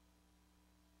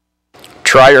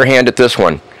 Try your hand at this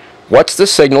one. What's the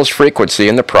signal's frequency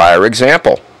in the prior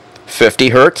example?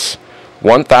 50 Hz,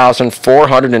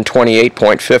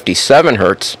 1428.57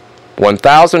 Hz,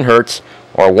 1000 Hz,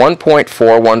 or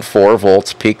 1.414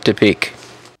 volts peak to peak?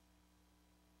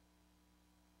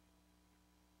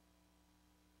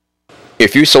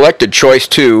 If you selected choice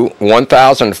 2,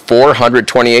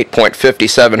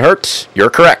 1428.57 Hz, you're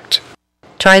correct.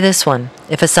 Try this one.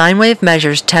 If a sine wave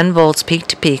measures 10 volts peak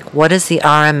to peak, what is the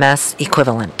RMS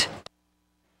equivalent?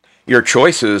 Your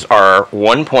choices are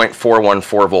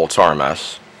 1.414 volts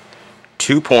RMS,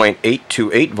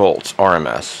 2.828 volts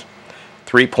RMS,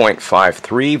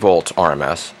 3.53 volts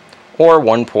RMS, or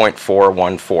 1.414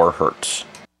 Hz.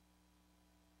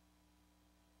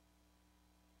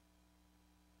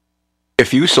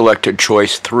 If you selected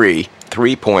choice 3,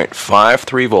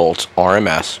 3.53 volts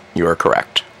RMS, you are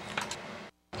correct.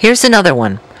 Here's another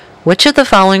one. Which of the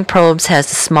following probes has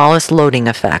the smallest loading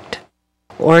effect?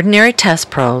 Ordinary test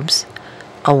probes,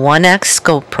 a 1x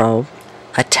scope probe,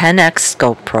 a 10x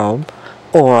scope probe,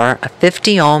 or a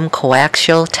 50 ohm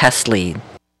coaxial test lead.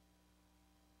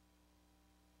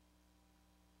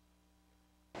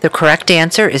 The correct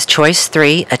answer is choice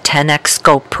 3, a 10x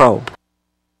scope probe.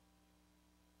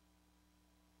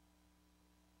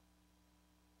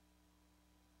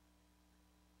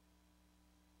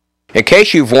 In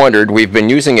case you've wondered, we've been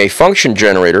using a function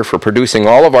generator for producing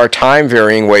all of our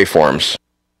time-varying waveforms.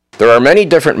 There are many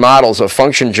different models of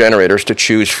function generators to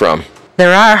choose from.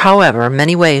 There are, however,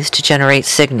 many ways to generate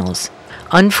signals.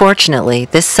 Unfortunately,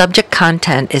 this subject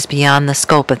content is beyond the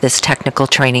scope of this technical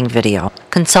training video.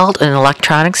 Consult an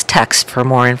electronics text for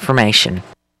more information.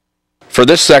 For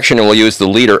this section, we'll use the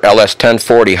Leader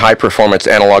LS1040 high-performance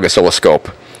analog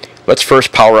oscilloscope. Let's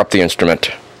first power up the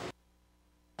instrument.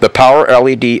 The power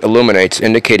LED illuminates,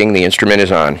 indicating the instrument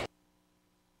is on.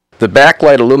 The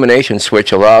backlight illumination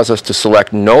switch allows us to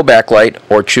select no backlight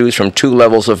or choose from 2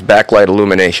 levels of backlight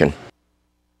illumination.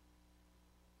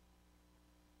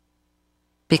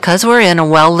 Because we're in a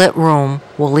well-lit room,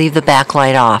 we'll leave the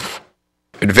backlight off.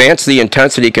 Advance the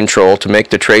intensity control to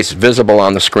make the trace visible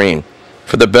on the screen.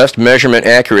 For the best measurement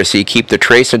accuracy, keep the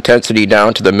trace intensity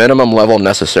down to the minimum level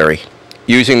necessary.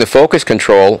 Using the focus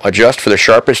control, adjust for the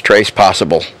sharpest trace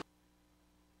possible.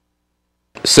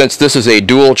 Since this is a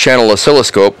dual-channel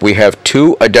oscilloscope, we have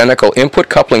 2 identical input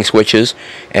coupling switches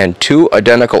and 2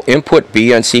 identical input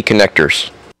BNC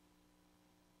connectors.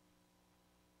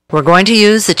 We're going to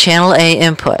use the Channel A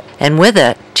input, and with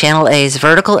it, Channel A's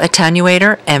vertical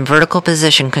attenuator and vertical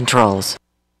position controls.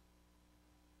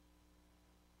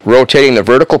 Rotating the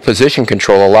vertical position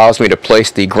control allows me to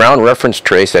place the ground reference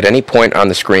trace at any point on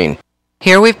the screen.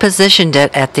 Here we've positioned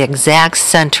it at the exact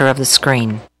center of the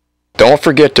screen. Don't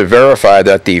forget to verify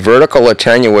that the vertical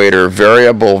attenuator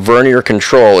variable vernier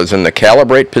control is in the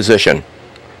calibrate position.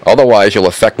 Otherwise, you'll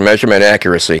affect measurement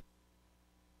accuracy.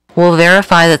 We'll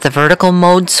verify that the vertical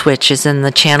mode switch is in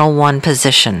the channel 1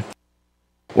 position.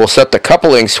 We'll set the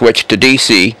coupling switch to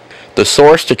DC, the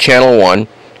source to channel 1,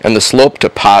 and the slope to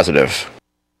positive.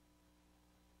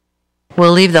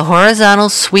 We'll leave the horizontal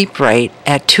sweep rate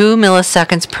at 2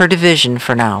 milliseconds per division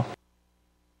for now.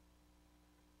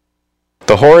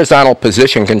 The horizontal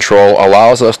position control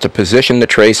allows us to position the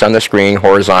trace on the screen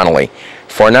horizontally.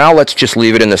 For now, let's just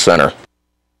leave it in the center.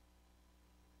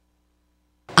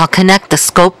 I'll connect the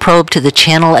scope probe to the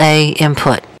Channel A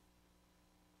input.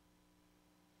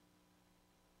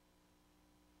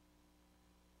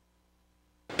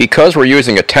 Because we're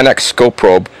using a 10x scope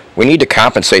probe, we need to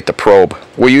compensate the probe.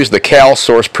 We use the cal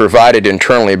source provided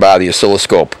internally by the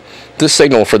oscilloscope. This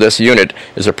signal for this unit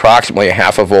is approximately a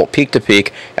half a volt peak to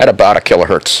peak at about 1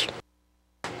 kilohertz.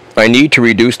 I need to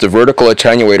reduce the vertical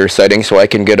attenuator setting so I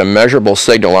can get a measurable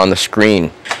signal on the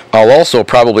screen. I'll also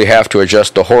probably have to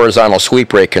adjust the horizontal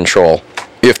sweep rate control.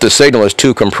 If the signal is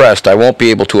too compressed, I won't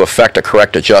be able to effect a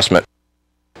correct adjustment.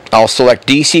 I'll select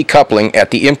DC coupling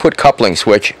at the input coupling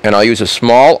switch, and I'll use a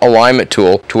small alignment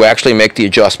tool to actually make the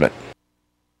adjustment.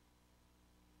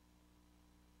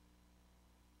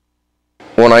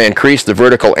 When I increase the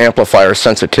vertical amplifier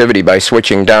sensitivity by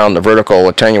switching down the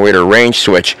vertical attenuator range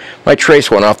switch, my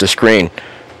trace went off the screen.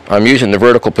 I'm using the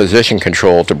vertical position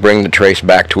control to bring the trace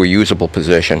back to a usable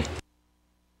position.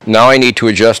 Now I need to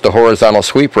adjust the horizontal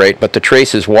sweep rate, but the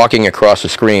trace is walking across the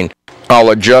screen. I'll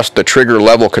adjust the trigger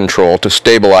level control to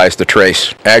stabilize the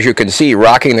trace. As you can see,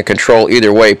 rocking the control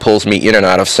either way pulls me in and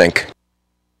out of sync.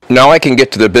 Now I can get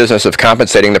to the business of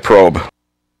compensating the probe.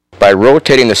 By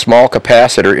rotating the small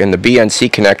capacitor in the BNC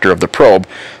connector of the probe,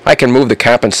 I can move the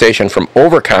compensation from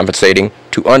overcompensating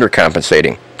to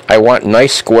undercompensating. I want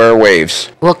nice square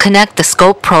waves. We'll connect the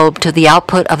scope probe to the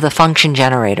output of the function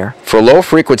generator. For low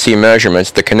frequency measurements,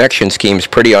 the connection scheme is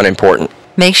pretty unimportant.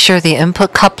 Make sure the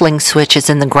input coupling switch is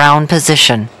in the ground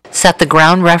position. Set the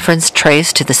ground reference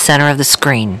trace to the center of the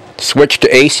screen. Switch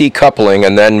to AC coupling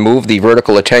and then move the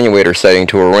vertical attenuator setting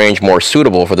to a range more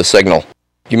suitable for the signal.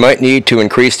 You might need to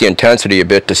increase the intensity a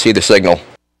bit to see the signal.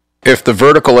 If the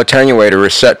vertical attenuator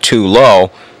is set too low,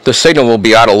 the signal will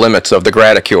be out of limits of the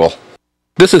graticule.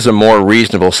 This is a more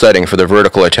reasonable setting for the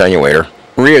vertical attenuator.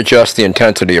 Readjust the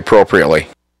intensity appropriately.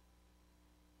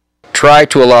 Try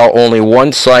to allow only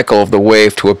one cycle of the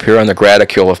wave to appear on the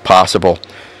graticule if possible.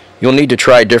 You'll need to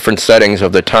try different settings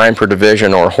of the time per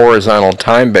division or horizontal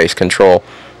time-based control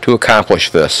to accomplish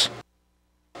this.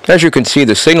 As you can see,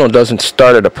 the signal doesn't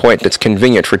start at a point that's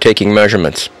convenient for taking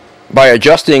measurements. By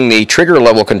adjusting the trigger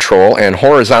level control and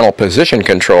horizontal position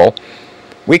control,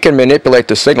 we can manipulate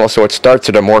the signal so it starts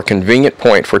at a more convenient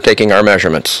point for taking our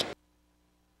measurements.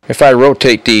 If I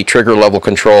rotate the trigger level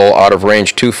control out of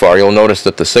range too far, you'll notice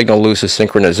that the signal loses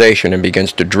synchronization and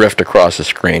begins to drift across the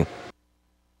screen.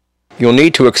 You'll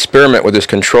need to experiment with this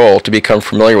control to become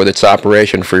familiar with its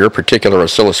operation for your particular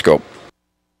oscilloscope.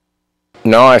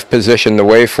 Now I've positioned the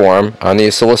waveform on the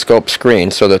oscilloscope screen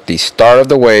so that the start of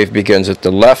the wave begins at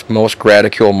the leftmost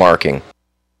graticule marking.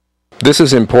 This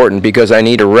is important because I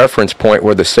need a reference point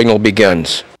where the signal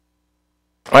begins.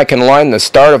 I can line the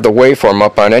start of the waveform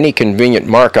up on any convenient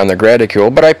mark on the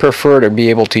graticule, but I prefer to be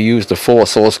able to use the full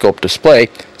oscilloscope display,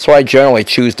 so I generally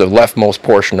choose the leftmost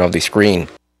portion of the screen.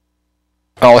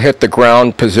 I'll hit the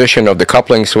ground position of the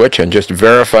coupling switch and just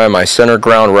verify my center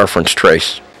ground reference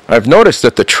trace. I've noticed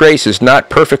that the trace is not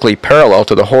perfectly parallel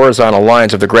to the horizontal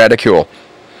lines of the graticule.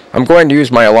 I'm going to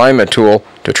use my alignment tool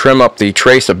to trim up the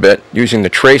trace a bit using the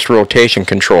trace rotation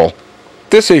control.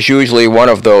 This is usually one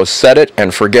of those set it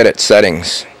and forget it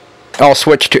settings. I'll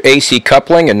switch to AC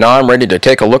coupling and now I'm ready to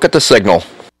take a look at the signal.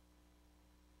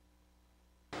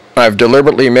 I've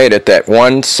deliberately made it that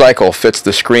one cycle fits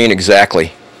the screen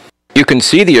exactly. You can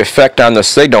see the effect on the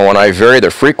signal when I vary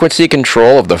the frequency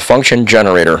control of the function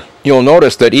generator. You'll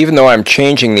notice that even though I'm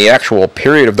changing the actual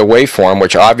period of the waveform,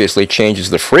 which obviously changes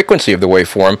the frequency of the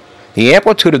waveform, the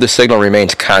amplitude of the signal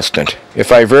remains constant.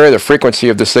 If I vary the frequency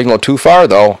of the signal too far,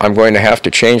 though, I'm going to have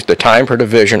to change the time per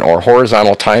division or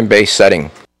horizontal time-based setting.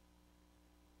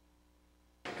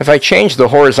 If I change the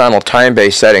horizontal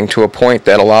time-based setting to a point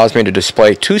that allows me to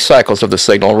display 2 cycles of the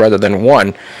signal rather than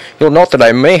 1, you'll note that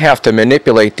I may have to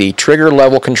manipulate the trigger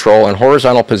level control and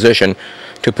horizontal position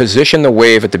to position the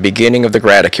wave at the beginning of the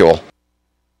graticule.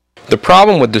 The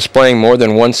problem with displaying more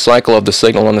than 1 cycle of the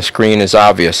signal on the screen is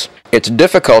obvious. It's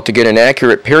difficult to get an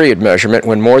accurate period measurement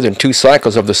when more than 2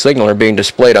 cycles of the signal are being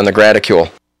displayed on the graticule.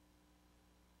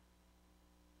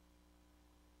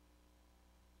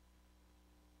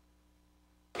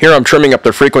 Here I'm trimming up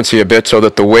the frequency a bit so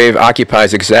that the wave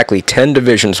occupies exactly 10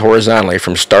 divisions horizontally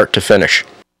from start to finish.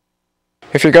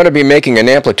 If you're going to be making an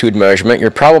amplitude measurement,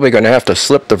 you're probably going to have to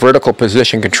slip the vertical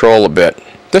position control a bit.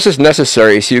 This is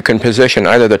necessary so you can position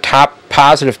either the top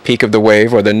positive peak of the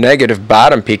wave or the negative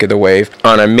bottom peak of the wave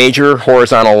on a major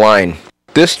horizontal line.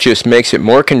 This just makes it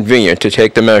more convenient to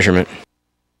take the measurement.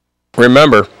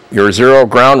 Remember, your zero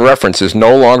ground reference is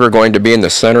no longer going to be in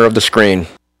the center of the screen.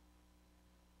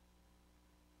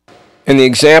 In the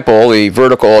example, the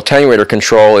vertical attenuator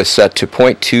control is set to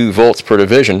 0.2 volts per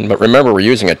division, but remember we're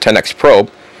using a 10x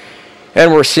probe,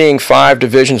 and we're seeing 5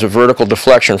 divisions of vertical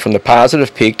deflection from the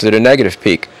positive peak to the negative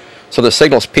peak, so the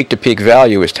signal's peak-to-peak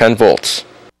value is 10 volts.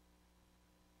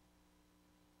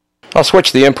 I'll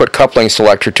switch the input coupling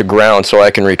selector to ground so I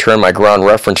can return my ground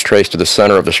reference trace to the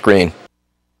center of the screen.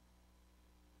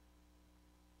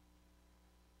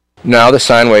 Now the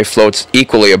sine wave floats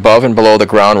equally above and below the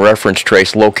ground reference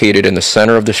trace located in the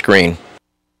center of the screen.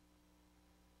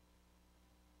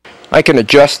 I can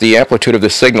adjust the amplitude of the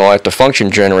signal at the function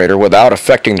generator without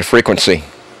affecting the frequency.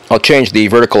 I'll change the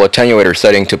vertical attenuator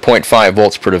setting to 0.5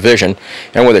 volts per division,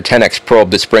 and with a 10x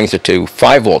probe this brings it to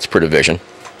 5 volts per division.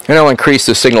 And I'll increase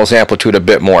the signal's amplitude a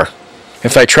bit more.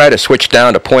 If I try to switch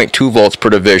down to 0.2 volts per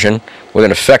division with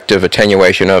an effective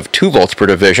attenuation of 2 volts per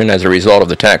division as a result of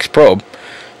the 10x probe,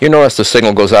 you notice the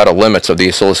signal goes out of limits of the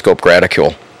oscilloscope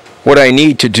graticule. What I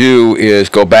need to do is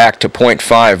go back to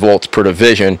 0.5 volts per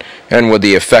division, and with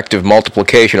the effective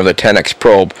multiplication of the 10x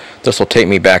probe, this will take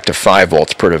me back to 5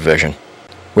 volts per division.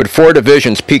 With 4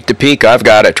 divisions peak to peak, I've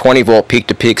got a 20 volt peak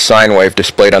to peak sine wave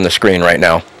displayed on the screen right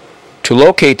now. To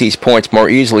locate these points more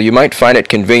easily, you might find it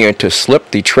convenient to slip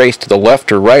the trace to the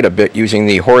left or right a bit using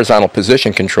the horizontal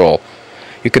position control.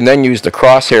 You can then use the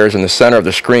crosshairs in the center of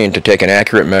the screen to take an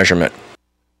accurate measurement.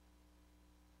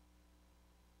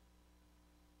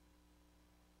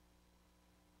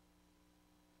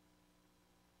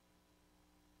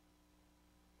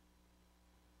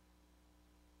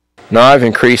 Now I've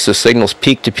increased the signal's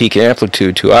peak-to-peak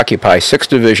amplitude to occupy 6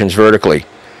 divisions vertically.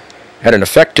 At an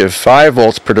effective 5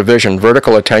 volts per division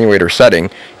vertical attenuator setting,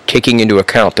 taking into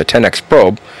account the 10x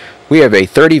probe, we have a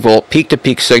 30 volt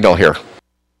peak-to-peak signal here.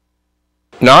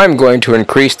 Now I'm going to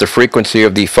increase the frequency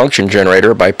of the function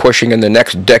generator by pushing in the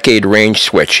next decade range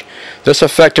switch. This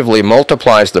effectively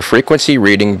multiplies the frequency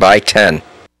reading by 10.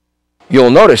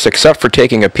 You'll notice, except for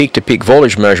taking a peak-to-peak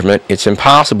voltage measurement, it's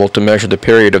impossible to measure the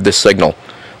period of this signal.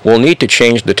 We'll need to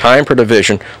change the time per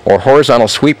division or horizontal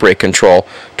sweep rate control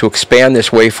to expand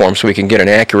this waveform so we can get an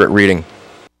accurate reading.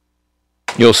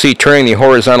 You'll see turning the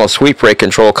horizontal sweep rate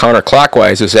control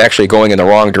counterclockwise is actually going in the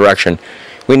wrong direction.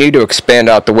 We need to expand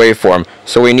out the waveform,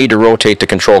 so we need to rotate the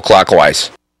control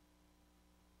clockwise.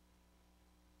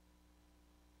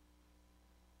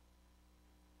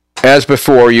 As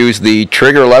before, use the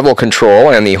trigger level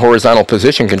control and the horizontal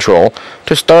position control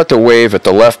to start the wave at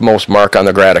the leftmost mark on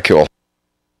the graticule.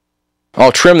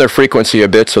 I'll trim the frequency a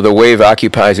bit so the wave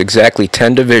occupies exactly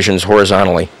 10 divisions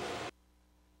horizontally.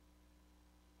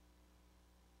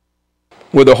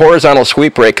 With the horizontal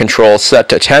sweep rate control set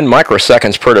to 10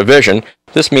 microseconds per division,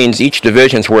 this means each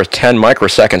division is worth 10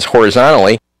 microseconds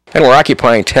horizontally, and we're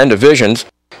occupying 10 divisions,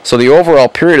 so the overall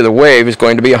period of the wave is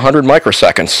going to be 100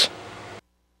 microseconds.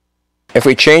 If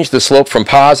we change the slope from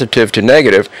positive to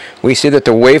negative, we see that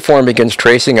the waveform begins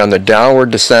tracing on the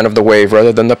downward descent of the wave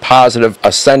rather than the positive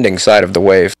ascending side of the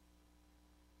wave.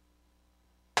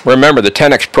 Remember, the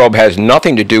 10x probe has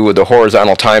nothing to do with the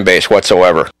horizontal time base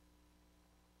whatsoever.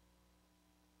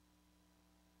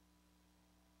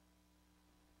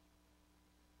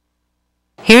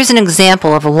 Here's an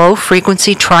example of a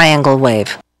low-frequency triangle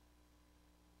wave.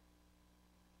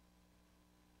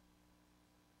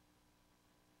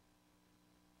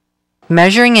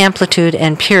 Measuring amplitude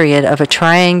and period of a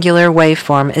triangular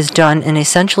waveform is done in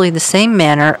essentially the same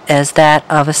manner as that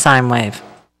of a sine wave.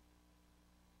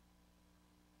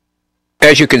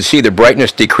 As you can see, the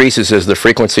brightness decreases as the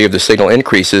frequency of the signal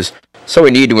increases, so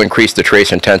we need to increase the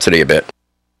trace intensity a bit.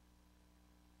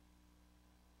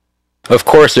 Of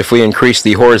course, if we increase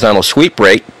the horizontal sweep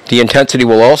rate, the intensity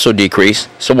will also decrease,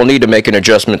 so we'll need to make an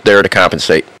adjustment there to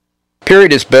compensate.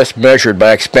 Period is best measured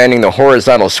by expanding the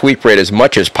horizontal sweep rate as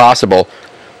much as possible,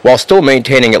 while still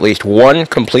maintaining at least one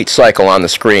complete cycle on the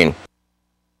screen.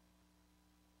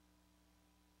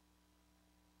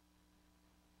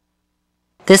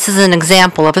 This is an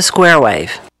example of a square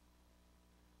wave.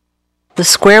 The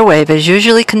square wave is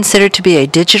usually considered to be a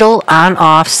digital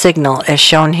on-off signal as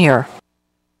shown here.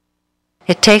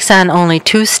 It takes on only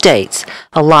 2 states,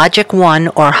 a logic 1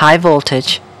 or high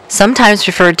voltage, sometimes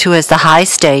referred to as the high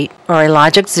state, or a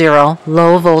logic 0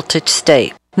 low voltage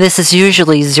state. This is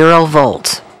usually 0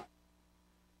 volts.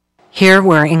 Here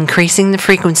we're increasing the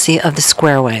frequency of the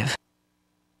square wave.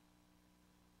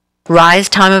 Rise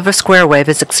time of a square wave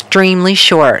is extremely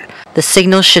short. The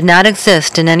signal should not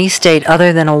exist in any state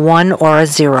other than a 1 or a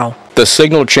 0. The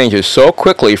signal changes so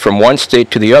quickly from one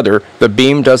state to the other, the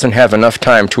beam doesn't have enough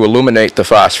time to illuminate the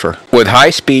phosphor. With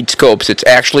high-speed scopes, it's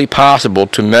actually possible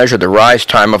to measure the rise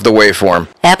time of the waveform.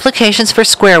 Applications for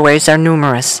square waves are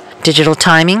numerous: digital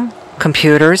timing,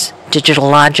 computers, digital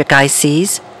logic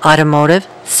ICs, automotive,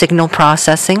 signal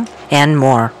processing, and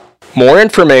more. More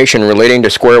information relating to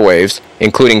square waves,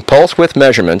 including pulse width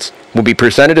measurements, will be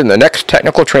presented in the next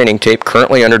technical training tape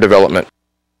currently under development.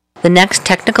 The next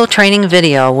technical training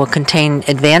video will contain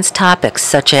advanced topics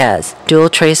such as dual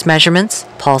trace measurements,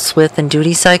 pulse width and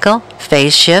duty cycle,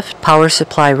 phase shift, power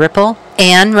supply ripple,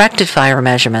 and rectifier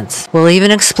measurements. We'll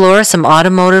even explore some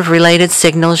automotive-related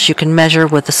signals you can measure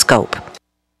with a scope.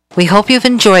 We hope you've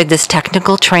enjoyed this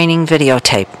technical training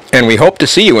videotape. And we hope to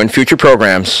see you in future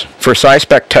programs. For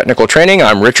SciSpec Technical Training,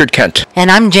 I'm Richard Kent.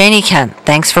 And I'm Janie Kent.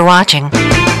 Thanks for watching.